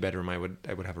bought a 2-bedroom, I would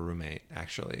have a roommate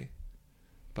actually,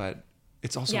 but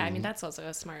it's also that's also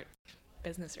a smart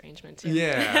business arrangement too.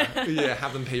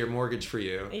 Have them pay your mortgage for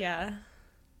you.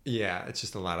 Yeah, it's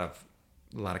just a lot of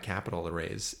capital to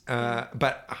raise.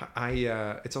 But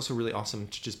it's also really awesome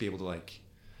to just be able to like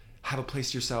have a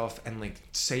place to yourself and like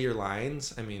say your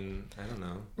lines. I mean, I don't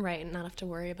know. Right, and not have to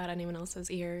worry about anyone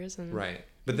else's ears. Right,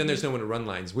 but then there's no one to run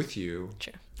lines with you.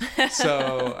 True.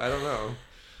 So I don't know.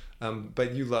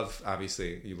 But you live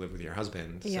with your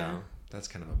husband, so that's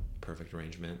kind of a perfect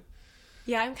arrangement.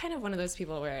 Yeah, I'm kind of one of those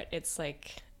people where it's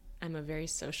like I'm a very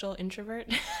social introvert.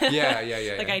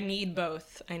 Yeah. Like I need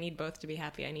both. I need both to be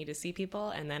happy. I need to see people,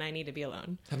 and then I need to be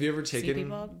alone. Have you ever taken see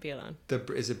people, be alone?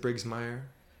 Is it Briggs-Meyer?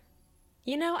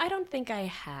 I don't think I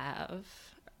have.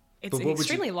 It's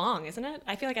extremely long, isn't it?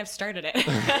 I feel like I've started it.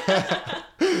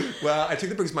 Well, I took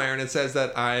the Briggs-Meyer, and it says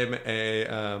that I'm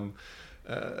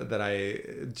that I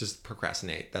just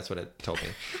procrastinate. That's what it told me.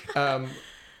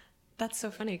 That's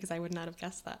so funny because I would not have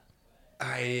guessed that.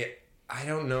 I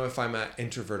don't know if I'm an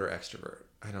introvert or extrovert.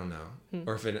 I don't know.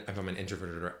 Or if I'm an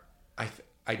introvert or...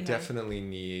 I definitely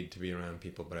need to be around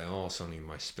people, but I also need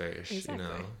my space, exactly.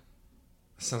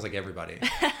 It sounds like everybody.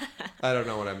 I don't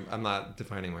know what I'm not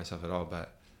defining myself at all,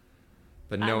 but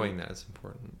knowing that is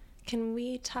important. Can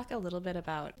we talk a little bit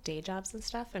about day jobs and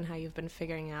stuff and how you've been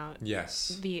figuring out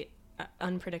the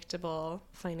unpredictable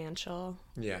financial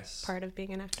part of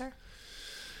being an actor?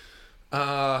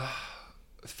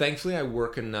 Thankfully, I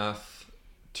work enough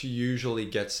to usually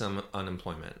get some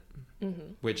unemployment,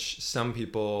 which some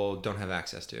people don't have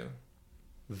access to.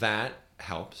 That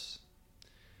helps.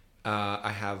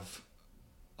 I have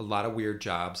a lot of weird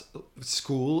jobs.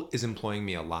 School is employing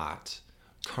me a lot.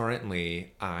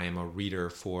 Currently, I'm a reader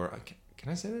for... Can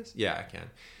I say this? Yeah, I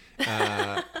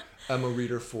can. I'm a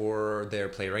reader for their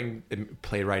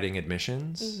playwriting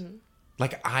admissions.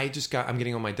 Like, I'm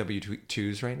getting on my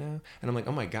W-2s right now, and I'm like,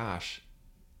 oh my gosh,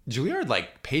 Juilliard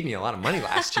like paid me a lot of money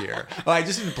last year. Oh, I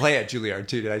just didn't play at Juilliard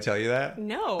too. Did I tell you that?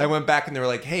 No. I went back and they were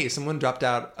like, hey, someone dropped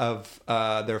out of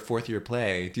their 4th year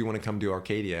play. Do you want to come do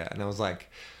Arcadia? And I was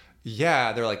like,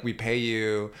 yeah. They're like, we pay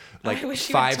you like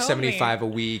 $5.75 a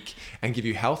week and give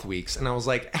you health weeks. And I was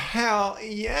like, hell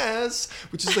yes.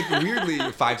 Which is like weirdly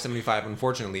 $5.75.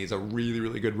 Unfortunately, is a really,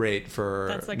 really good rate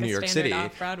for like New York City.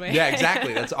 Off Broadway. Yeah,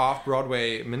 exactly. That's off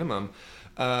Broadway minimum.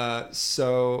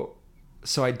 So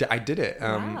I did it.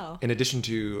 Wow. In addition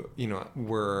to,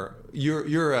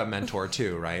 you're a mentor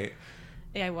too, right?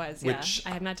 Yeah, I was. Yeah,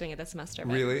 I'm not doing it this semester.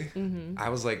 But... Really? I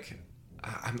was like,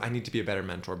 I need to be a better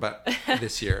mentor, but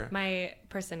this year. My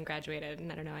person graduated,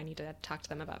 and I don't know, I need to talk to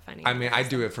them about finding. I mean, I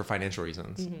do it for financial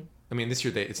reasons. Mm-hmm. I mean, this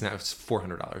year it's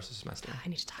 $400 a semester. I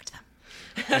need to talk to them.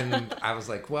 And I was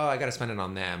like, well, I got to spend it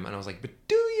on them. And I was like, but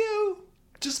do you?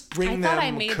 Just bring them cookies. I thought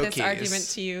I made this argument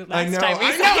to you last time we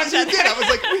I know, you did. I was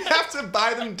like, we have to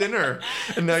buy them dinner.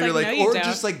 And now you're like, no, or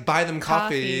just like buy them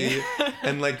coffee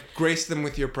and like grace them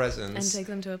with your presence. And take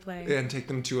them to a play. And take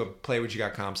them to a play which you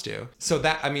got comps to. So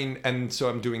that, I mean, and so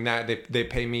I'm doing that. They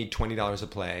pay me $20 a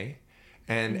play.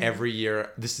 And every year,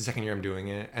 this is the second year I'm doing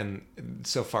it. And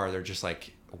so far they're just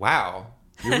like, wow.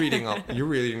 You're reading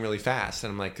really fast.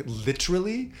 And I'm like,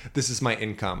 literally, this is my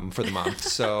income for the month.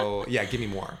 So yeah, give me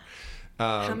more.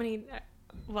 How many?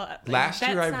 Well, last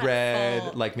year I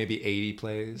read like maybe 80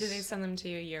 plays. Do they send them to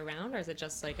you year round, or is it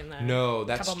just like in the no?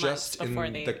 That's couple just months before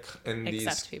in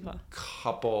these people?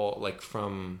 Couple like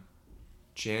from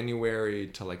January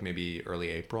to like maybe early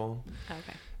April.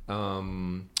 Okay.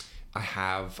 I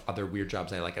have other weird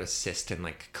jobs. I like assist and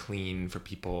like clean for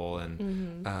people, and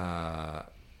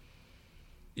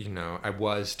you know, I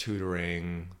was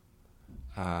tutoring.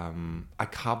 I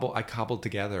cobbled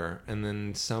together, and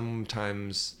then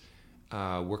sometimes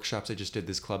workshops. I just did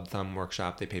this Club Thumb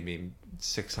workshop. They paid me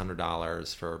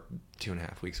 $600 for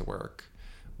 2.5 weeks of work,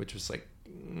 which was like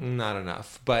not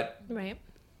enough. But right.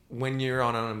 When you're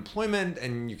on unemployment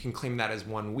and you can claim that as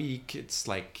 1 week, it's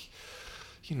like,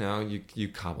 you know, you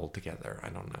cobbled together. I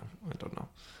don't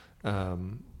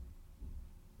know.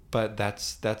 But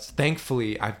that's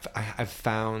thankfully I've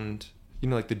found, you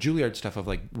know, like the Juilliard stuff of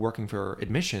like working for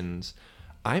admissions,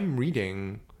 I'm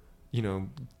reading, you know,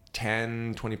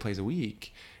 10, 20 plays a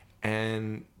week,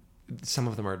 and some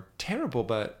of them are terrible,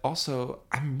 but also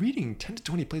I'm reading 10 to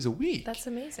 20 plays a week. That's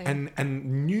amazing.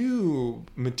 And new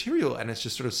material, and it's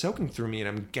just sort of soaking through me, and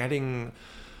I'm getting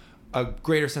a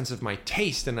greater sense of my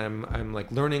taste, and I'm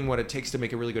like learning what it takes to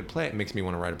make a really good play. It makes me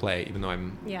want to write a play, even though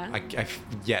I've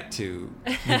yet to,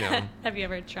 you know. Have you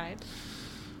ever tried?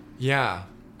 Yeah.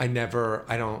 I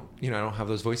don't have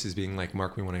those voices being like,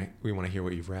 Mark, we want to hear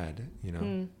what you've read, you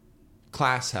know.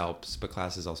 Class helps, but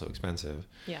class is also expensive.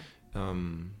 Yeah.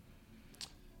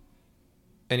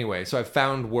 Anyway, so I've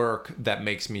found work that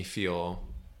makes me feel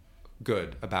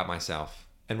good about myself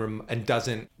and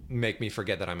doesn't make me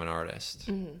forget that I'm an artist.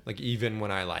 Mm-hmm. Like even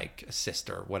when I like assist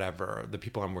or whatever, the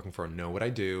people I'm working for know what I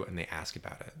do and they ask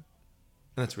about it. And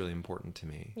that's really important to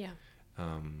me. Yeah.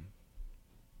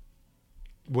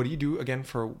 What do you do again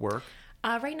for work?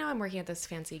 Right now I'm working at this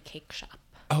fancy cake shop.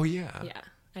 Oh, yeah. Yeah.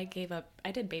 I gave up.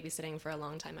 I did babysitting for a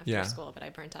long time after school, but I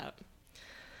burnt out.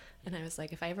 And I was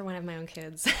like, if I ever want to have my own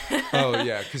kids. Oh,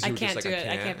 yeah. Because I can't do it.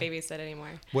 I can't babysit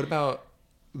anymore. What about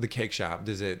the cake shop?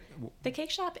 The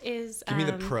cake shop is... Give me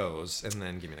the pros and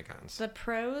then give me the cons. The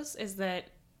pros is that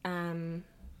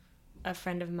a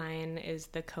friend of mine is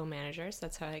the co-manager, so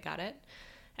that's how I got it.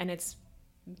 And it's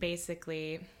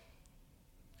basically...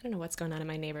 I don't know what's going on in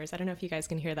my neighbors. I don't know if you guys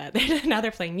can hear that. Now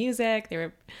they're playing music. They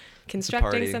were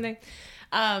constructing something.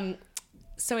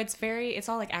 So it's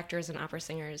all like actors and opera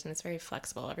singers, and it's very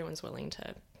flexible. Everyone's willing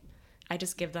to... I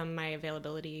just give them my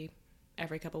availability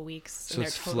every couple weeks. So and they're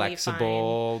it's totally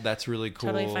flexible. Fine. That's really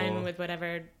cool. Totally fine with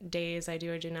whatever days I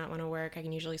do or do not want to work. I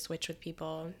can usually switch with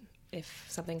people if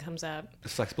something comes up.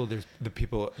 It's flexible. There's the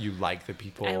people. You like the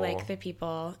people. I like the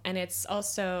people. And it's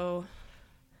also...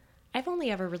 I've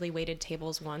only ever really waited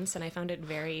tables once, and I found it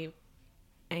very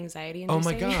anxiety-inducing. Oh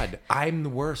my God, I'm the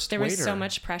worst There waiter. was so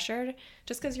much pressure,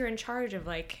 just because you're in charge of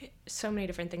like so many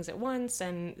different things at once,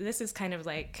 and this is kind of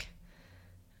like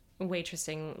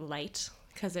waitressing light,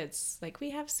 because it's like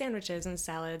we have sandwiches and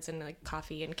salads and like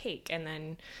coffee and cake, and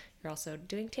then you're also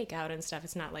doing takeout and stuff.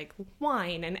 It's not like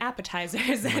wine and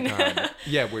appetizers. Oh my God.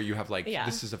 Yeah, where you have like, Yeah.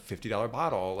 This is a $50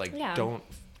 bottle. Like, don't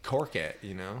cork it,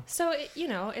 you know? So,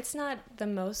 it's not the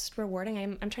most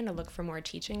rewarding. I'm trying to look for more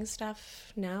teaching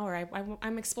stuff now, or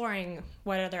I'm exploring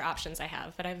what other options I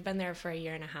have. But I've been there for 1.5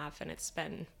 years, and it's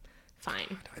been fine.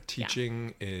 God,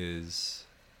 teaching is...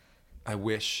 I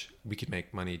wish we could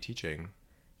make money teaching.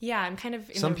 Yeah, I'm kind of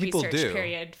in Some the people research do.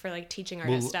 period for like teaching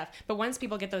artist stuff. But once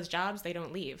people get those jobs, they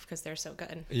don't leave because they're so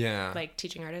good. Yeah. Like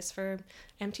teaching artists for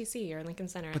MTC or Lincoln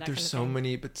Center. But there's so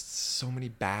many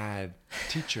bad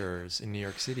teachers in New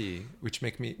York City, which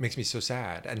makes me so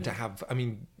sad. And to have,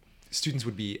 students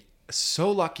would be so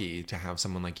lucky to have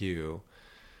someone like you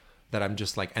that I'm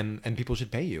just like, and people should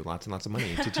pay you lots and lots of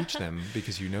money to teach them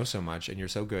because you know so much and you're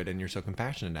so good and you're so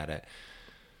compassionate at it.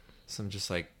 So I'm just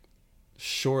like,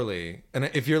 surely,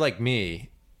 and if you're like me,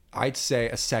 I'd say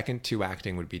a second to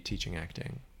acting would be teaching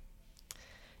acting.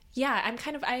 Yeah,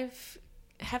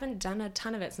 haven't done a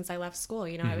ton of it since I left school.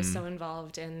 You know, I was so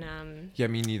involved in Yeah,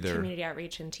 me neither. community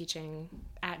outreach and teaching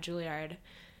at Juilliard.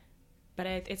 But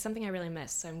it's something I really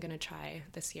miss. So I'm going to try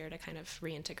this year to kind of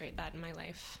reintegrate that in my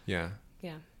life. Yeah.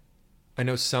 Yeah. I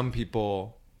know some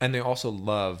people, and they also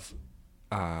love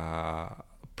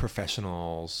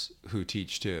professionals who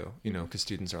teach too, you know, because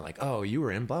students are like, oh, you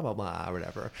were in blah, blah, blah, or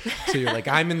whatever. So you're like,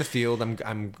 I'm in the field.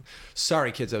 I'm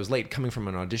sorry, kids, I was late coming from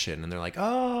an audition. And they're like,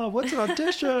 oh, what's an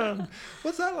audition?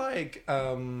 What's that like?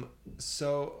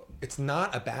 So it's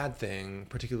not a bad thing,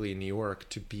 particularly in New York,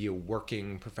 to be a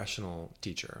working professional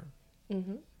teacher.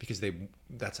 Because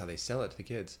that's how they sell it to the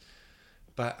kids.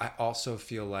 But I also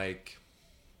feel like,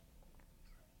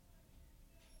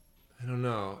 I don't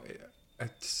know,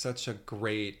 it's such a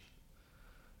great,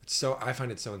 I find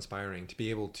it so inspiring to be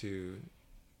able to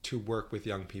work with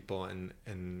young people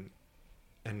and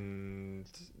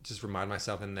just remind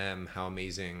myself and them how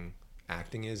amazing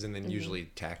acting is. And then usually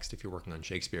text, if you're working on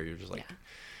Shakespeare, you're just like,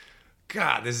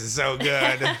 God, this is so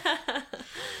good.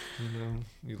 You know,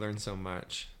 you learn so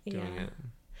much doing it.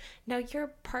 Now, your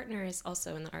partner is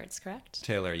also in the arts, correct?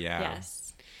 Taylor, yeah.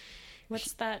 Yes.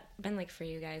 What's that been like for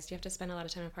you guys? Do you have to spend a lot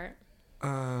of time apart?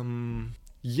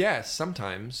 Yes,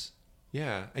 sometimes.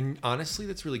 Yeah. And honestly,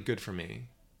 that's really good for me.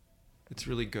 It's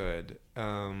really good.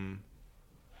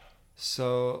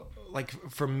 So like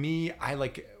for me,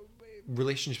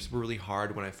 relationships were really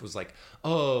hard when I was like,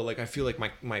 oh, like I feel like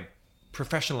my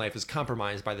professional life is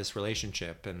compromised by this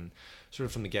relationship. And sort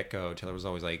of from the get-go, Taylor was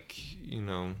always like, you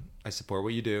know, I support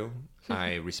what you do.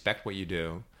 I respect what you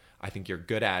do. I think you're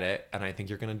good at it, and I think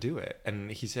you're going to do it.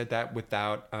 And he said that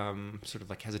without sort of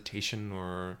like hesitation,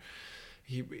 or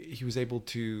he was able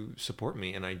to support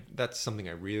me. And that's something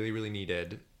I really, really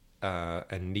needed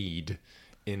and need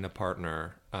in a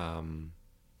partner. And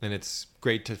it's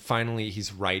great to finally,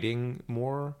 he's writing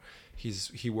more.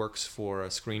 He works for a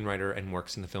screenwriter and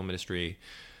works in the film industry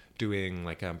doing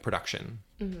like production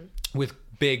with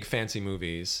big fancy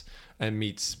movies and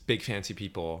meets big fancy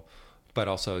people, but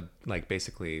also like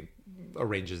basically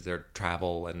arranges their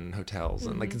travel and hotels.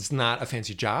 And like, it's not a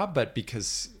fancy job, but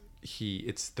because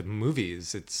it's the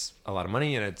movies, it's a lot of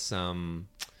money, and it's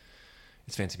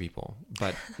fancy people.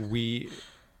 But he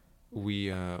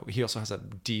also has a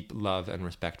deep love and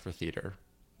respect for theater.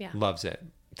 Yeah. Loves it.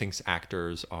 Thinks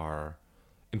actors are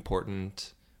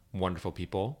important, wonderful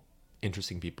people,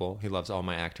 interesting people. He loves all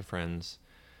my actor friends.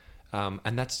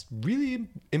 And that's really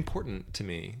important to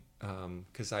me,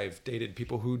 because I've dated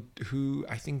people who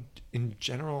I think in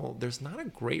general, there's not a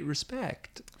great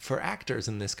respect for actors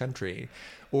in this country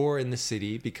or in the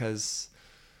city, because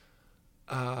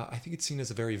I think it's seen as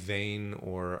a very vain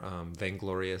or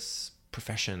vainglorious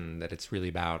profession, that it's really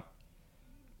about,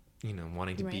 you know,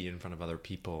 wanting to be in front of other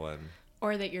people, and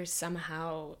or that you're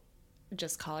somehow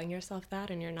just calling yourself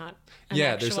that and you're not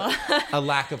there's a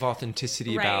lack of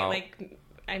authenticity about, like,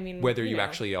 I mean, whether you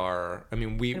actually are. I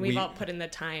mean, we've all put in the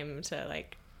time to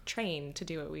like train to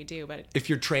do what we do, but if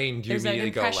you're trained, you there's an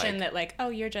immediately impression that like, oh,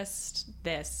 you're just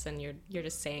this, and you're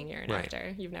just saying you're an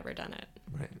actor. You've never done it,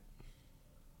 right?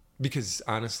 Because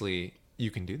honestly, you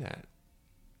can do that.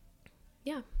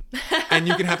 Yeah. And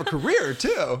you can have a career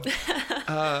too.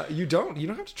 You don't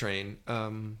have to train.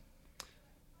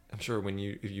 I'm sure when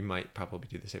you might probably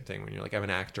do the same thing when you're like, I'm an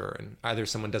actor, and either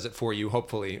someone does it for you,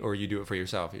 hopefully, or you do it for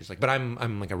yourself. You're just like, but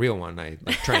I'm like a real one. I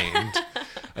trained.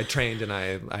 I trained, and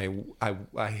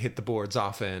I hit the boards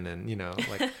often, and you know,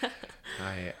 like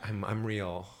I'm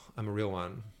real. I'm a real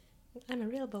one. I'm a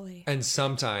real boy. And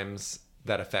sometimes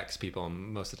that affects people,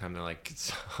 and most of the time they're like,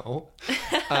 so.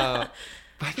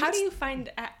 How do you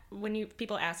find when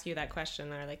people ask you that question?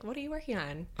 They're like, "What are you working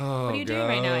on? Oh, what are you doing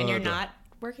right now?" And you're not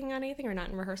working on anything, or not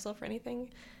in rehearsal for anything.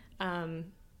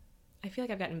 I feel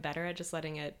like I've gotten better at just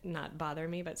letting it not bother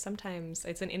me. But sometimes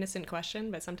it's an innocent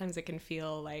question, but sometimes it can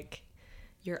feel like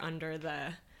you're under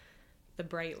the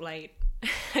bright light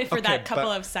for that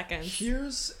couple of seconds.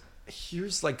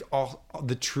 Here's like all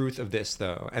the truth of this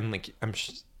though, and like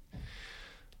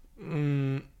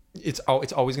it's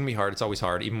always gonna be hard. It's always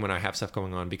hard, even when I have stuff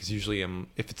going on, because usually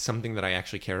if it's something that I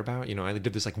actually care about, you know, I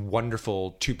did this like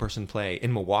wonderful 2-person play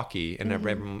in Milwaukee, and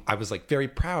I was like very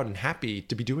proud and happy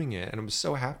to be doing it, and I was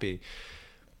so happy.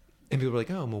 And people were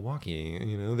like, "Oh, Milwaukee,"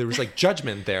 you know, there was like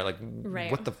judgment there, like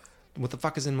what the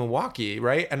fuck is in Milwaukee,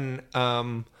 right? And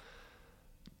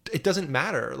it doesn't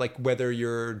matter like whether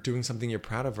you're doing something you're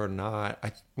proud of or not.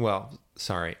 What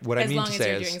I mean to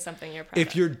say is, doing something you're proud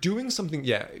if you're doing something,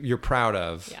 you're proud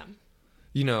of,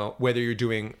 you know, whether you're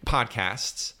doing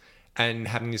podcasts and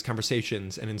having these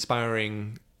conversations and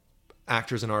inspiring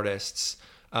actors and artists,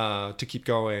 to keep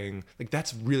going. Like,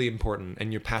 that's really important,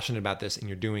 and you're passionate about this and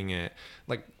you're doing it.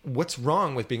 Like, what's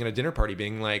wrong with being at a dinner party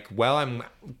being like, well, I'm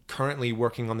currently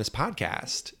working on this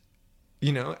podcast,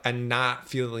 you know, and not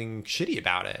feeling shitty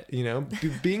about it, you know,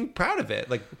 being proud of it.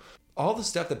 Like, all the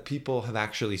stuff that people have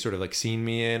actually sort of like seen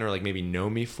me in, or like maybe know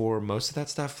me for, most of that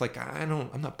stuff, like, I'm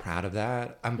not proud of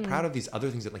that. I'm proud of these other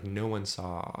things that like no one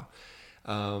saw.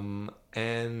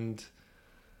 And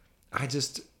I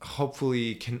just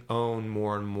hopefully can own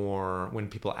more and more when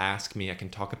people ask me, I can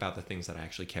talk about the things that I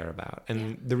actually care about.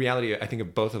 And the reality, I think,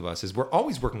 of both of us is we're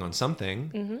always working on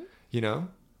something, you know?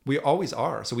 We always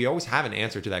are. So we always have an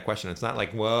answer to that question. It's not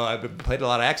like, well, I've played a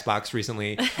lot of Xbox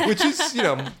recently, which is, you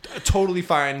know, totally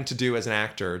fine to do as an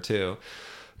actor too.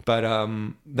 But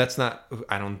that's not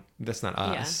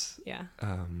us. Yeah.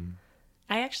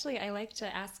 I like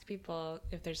to ask people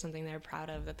if there's something they're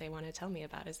proud of that they want to tell me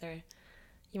about.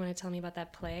 You want to tell me about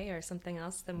that play or something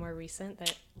else, the more recent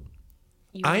that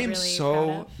you were really proud of? I am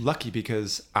so lucky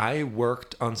because I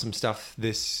worked on some stuff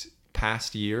this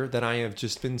past year that I have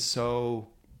just been so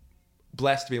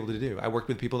blessed to be able to do. I worked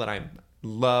with people that I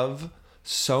love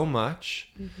so much.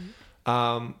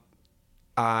 I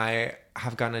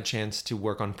have gotten a chance to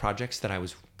work on projects that I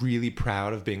was really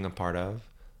proud of being a part of.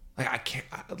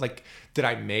 Did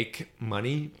I make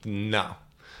money? No.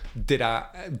 Did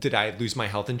I lose my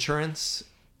health insurance?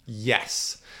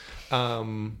 Yes.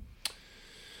 And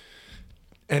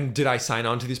did I sign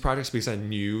on to these projects because I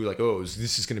knew like, oh,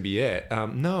 this is going to be it?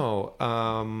 No.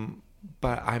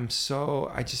 But I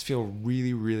just feel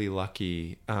really, really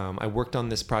lucky. I worked on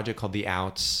this project called The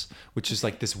Outs, which is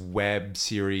like this web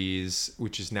series,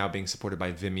 which is now being supported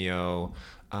by Vimeo.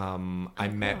 I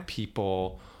met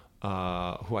people who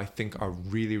I think are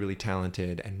really, really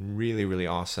talented and really, really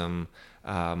awesome,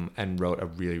 and wrote a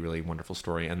really, really wonderful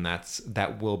story. And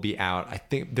that will be out. I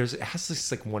think it has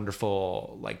this like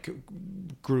wonderful like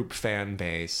group fan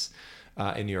base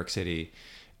in New York City.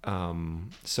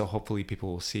 So hopefully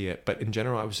people will see it. But in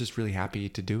general, I was just really happy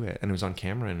to do it, and it was on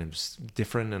camera, and it was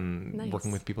different, and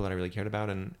working with people that I really cared about,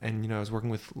 and you know, I was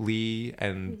working with Lee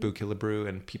and Boo Killebrew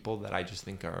and people that I just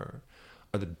think are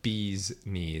the bee's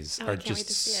knees. Are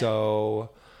just so.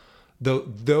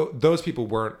 Those people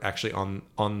weren't actually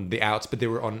on The Outs, but they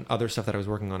were on other stuff that I was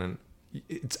working on, and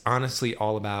it's honestly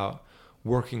all about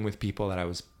working with people that I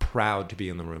was proud to be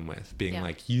in the room with, being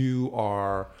like, you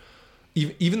are.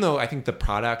 Even though I think the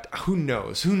product, who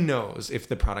knows if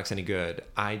the product's any good.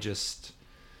 I just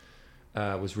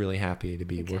was really happy to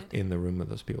be in the room with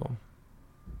those people.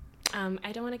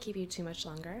 I don't want to keep you too much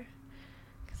longer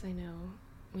because I know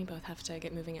we both have to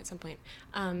get moving at some point.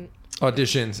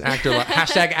 Auditions,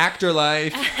 hashtag actor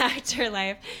life. Actor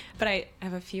life. But I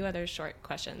have a few other short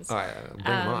questions. All right, bring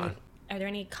them on. Are there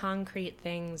any concrete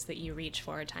things that you reach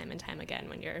for time and time again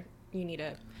when you need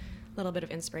a little bit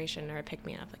of inspiration or a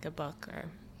pick-me-up, like a book or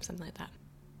something like that,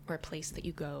 or a place that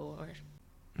you go? Or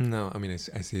no, I mean, I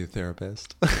see a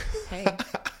therapist. Hey,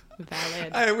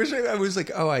 valid. I wish I was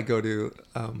like, I go to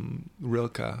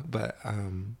Rilke, but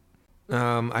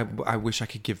I wish I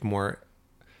could give more.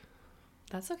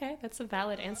 That's okay. That's a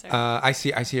valid answer. I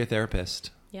see a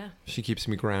therapist. Yeah, she keeps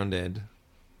me grounded.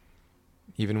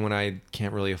 Even when I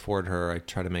can't really afford her, I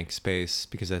try to make space,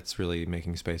 because that's really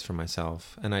making space for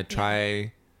myself, and I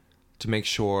try to make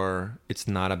sure it's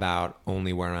not about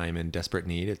only where I'm in desperate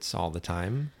need. It's all the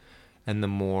time. And the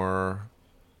more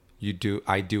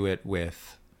I do it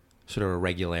with sort of a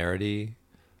regularity,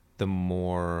 the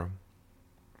more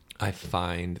I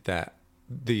find that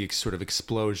the sort of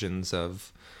explosions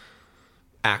of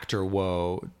actor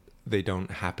woe, they don't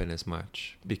happen as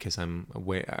much, because I'm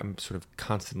sort of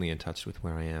constantly in touch with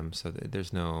where I am. So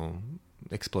there's no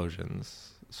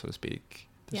explosions, so to speak.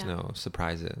 There's no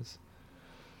surprises.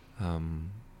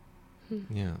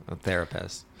 A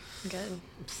therapist. Good.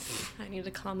 I need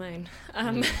to call mine.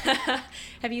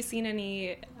 Have you seen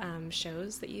any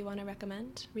shows that you want to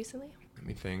recommend recently? Let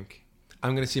me think.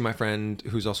 I'm going to see my friend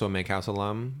who's also a Make House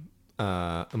alum,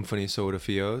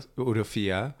 Mfuniso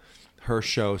Udofia. Her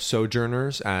show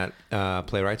Sojourners at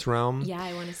Playwrights Realm. Yeah,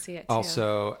 I want to see it too.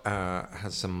 Also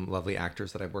has some lovely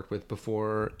actors that I've worked with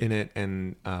before in it,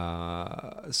 and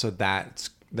so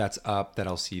that's up, that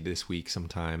I'll see this week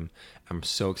sometime. I'm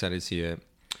so excited to see it.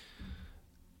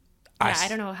 I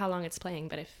don't know how long it's playing,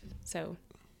 but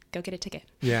go get a ticket.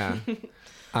 Yeah.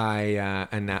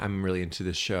 And now I'm really into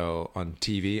this show on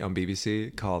TV, on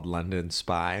BBC, called London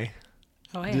Spy.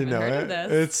 Oh, I haven't heard of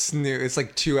this. It's new. It's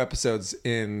like 2 episodes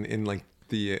in like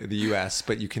the US,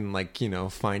 but you can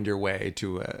find your way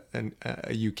to a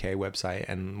UK website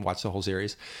and watch the whole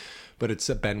series. But it's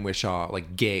a Ben Whishaw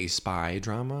gay spy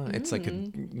drama. It's like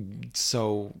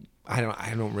so I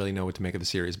don't really know what to make of the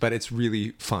series, but it's really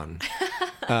fun.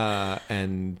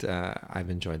 And I've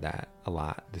enjoyed that a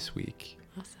lot this week.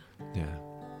 Awesome. Yeah.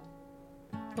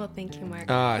 Well, thank you, Mark.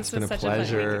 It's been a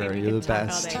pleasure. You're the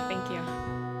best. Thank you.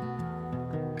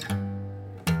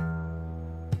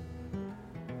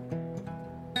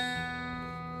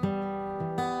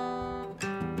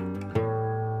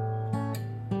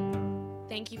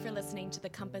 Thank you for listening to the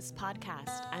Compass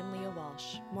Podcast. I'm Leah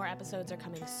Walsh. More episodes are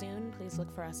coming soon. Please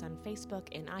look for us on Facebook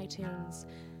and iTunes.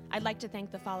 I'd like to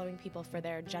thank the following people for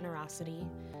their generosity.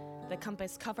 The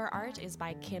Compass cover art is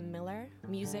by Kim Miller,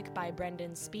 music by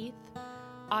Brendan Spieth,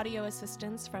 audio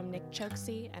assistance from Nick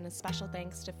Choksey, and a special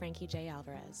thanks to Frankie J.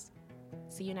 Alvarez.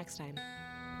 See you next time.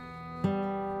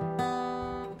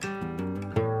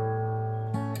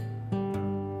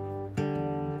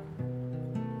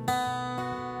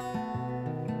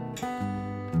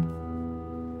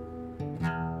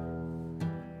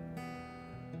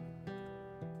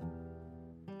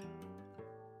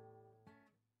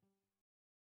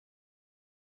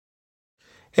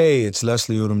 Hey, it's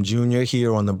Leslie Odom Jr.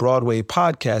 here on the Broadway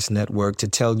Podcast Network to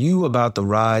tell you about the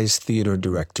Rise Theater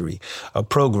Directory, a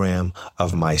program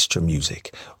of Maestro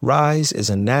Music. Rise is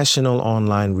a national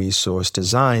online resource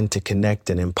designed to connect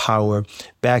and empower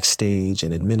backstage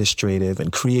and administrative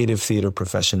and creative theater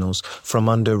professionals from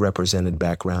underrepresented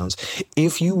backgrounds.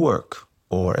 If you work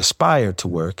or aspire to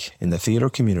work in the theater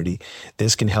community,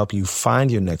 this can help you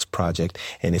find your next project.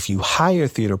 And if you hire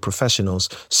theater professionals,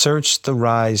 search the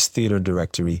Rise Theater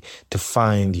Directory to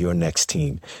find your next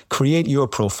team. Create your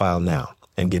profile now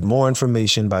and get more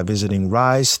information by visiting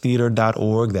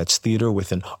risetheater.org. That's theater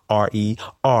with an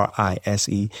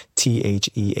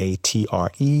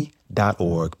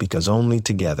RERISETHEATRE.org, because only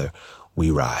together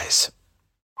we rise.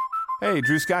 Hey,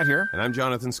 Drew Scott here, and I'm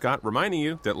Jonathan Scott, reminding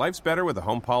you that life's better with a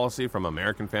home policy from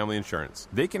American Family Insurance.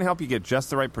 They can help you get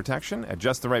just the right protection at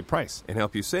just the right price and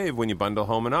help you save when you bundle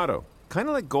home and auto. Kind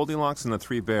of like Goldilocks and the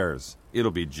Three Bears.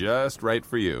 It'll be just right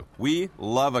for you. We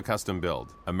love a custom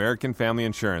build. American Family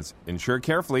Insurance. Insure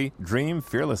carefully, dream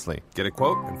fearlessly. Get a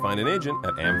quote and find an agent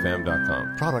at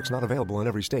amfam.com. Products not available in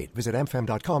every state. Visit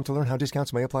amfam.com to learn how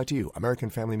discounts may apply to you. American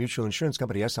Family Mutual Insurance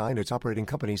Company, SI, and its operating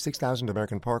company, 6000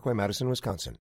 American Parkway, Madison, Wisconsin.